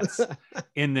 stats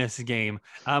in this game.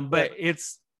 But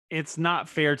it's not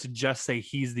fair to just say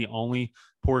he's the only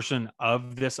portion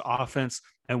of this offense.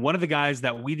 And one of the guys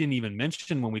that we didn't even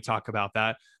mention when we talk about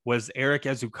that was Eric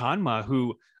Ezukanma,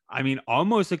 who,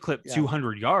 almost eclipsed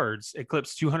 200 yards,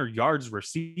 eclipsed 200 yards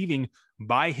receiving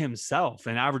by himself,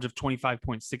 an average of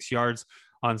 25.6 yards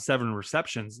on 7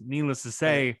 receptions. Needless to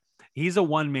say, he's a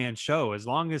one-man show. As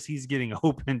long as he's getting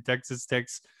open, Texas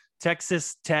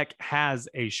Tech has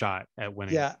a shot at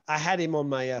winning. Yeah, I had him on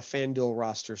my FanDuel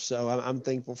roster, so I'm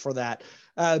thankful for that.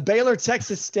 Baylor,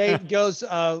 Texas State goes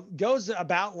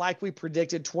about like we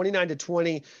predicted,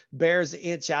 29-20. Bears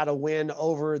inch out a win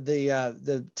over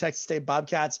the Texas State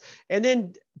Bobcats, and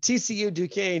then TCU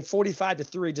Duquesne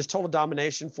 45-3, just total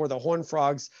domination for the Horned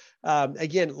Frogs.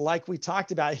 Again, like we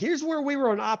talked about, here's where we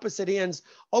were on opposite ends: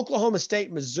 Oklahoma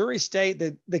State, Missouri State.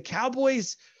 The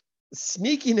Cowboys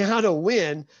sneaking out a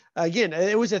win. Again,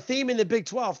 it was a theme in the Big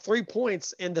 12, 3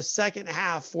 points in the second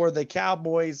half for the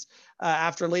Cowboys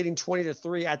after leading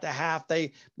 20-3 at the half.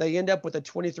 They end up with a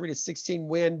 23-16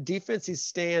 win. Defenses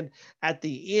stand at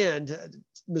the end.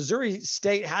 Missouri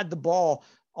State had the ball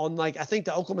on I think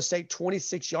the Oklahoma State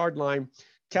 26-yard line.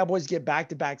 Cowboys get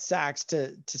back-to-back sacks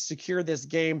to secure this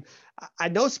game. I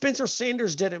know Spencer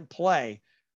Sanders didn't play,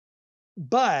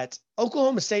 but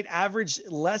Oklahoma State averaged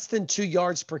less than 2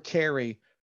 yards per carry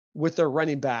with their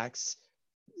running backs.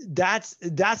 That's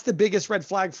the biggest red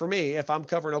flag for me if I'm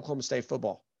covering Oklahoma State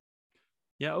football.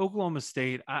 Yeah, Oklahoma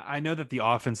State, I know that the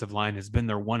offensive line has been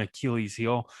their one Achilles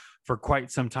heel for quite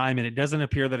some time, and it doesn't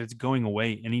appear that it's going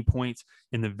away any point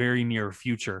in the very near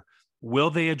future.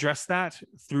 Will they address that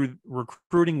through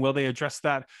recruiting? Will they address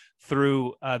that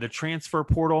through the transfer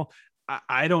portal?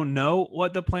 I don't know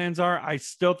what the plans are. I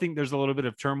still think there's a little bit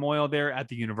of turmoil there at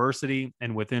the university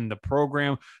and within the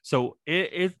program. So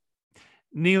it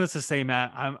needless to say,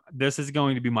 Matt, this is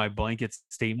going to be my blanket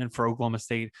statement for Oklahoma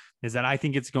State, is that I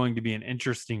think it's going to be an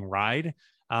interesting ride.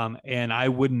 And I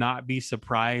would not be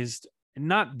surprised,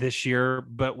 not this year,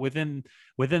 but within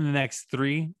the next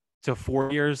 3 to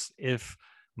 4 years, if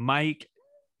Mike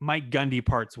Gundy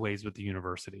parts ways with the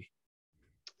university.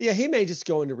 Yeah, he may just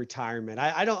go into retirement.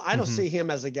 I don't see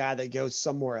him as a guy that goes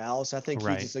somewhere else. I think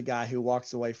he's just a guy who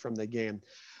walks away from the game.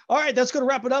 All right, that's going to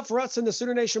wrap it up for us in the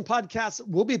Sooner Nation podcast.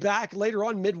 We'll be back later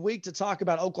on midweek to talk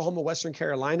about Oklahoma, Western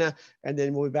Carolina, and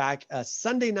then we'll be back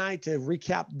Sunday night to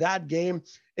recap that game.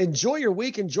 Enjoy your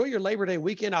week. Enjoy your Labor Day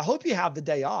weekend. I hope you have the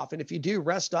day off. And if you do,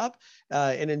 rest up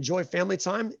and enjoy family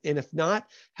time. And if not,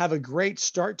 have a great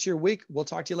start to your week. We'll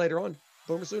talk to you later on.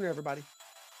 Boomer Sooner, everybody.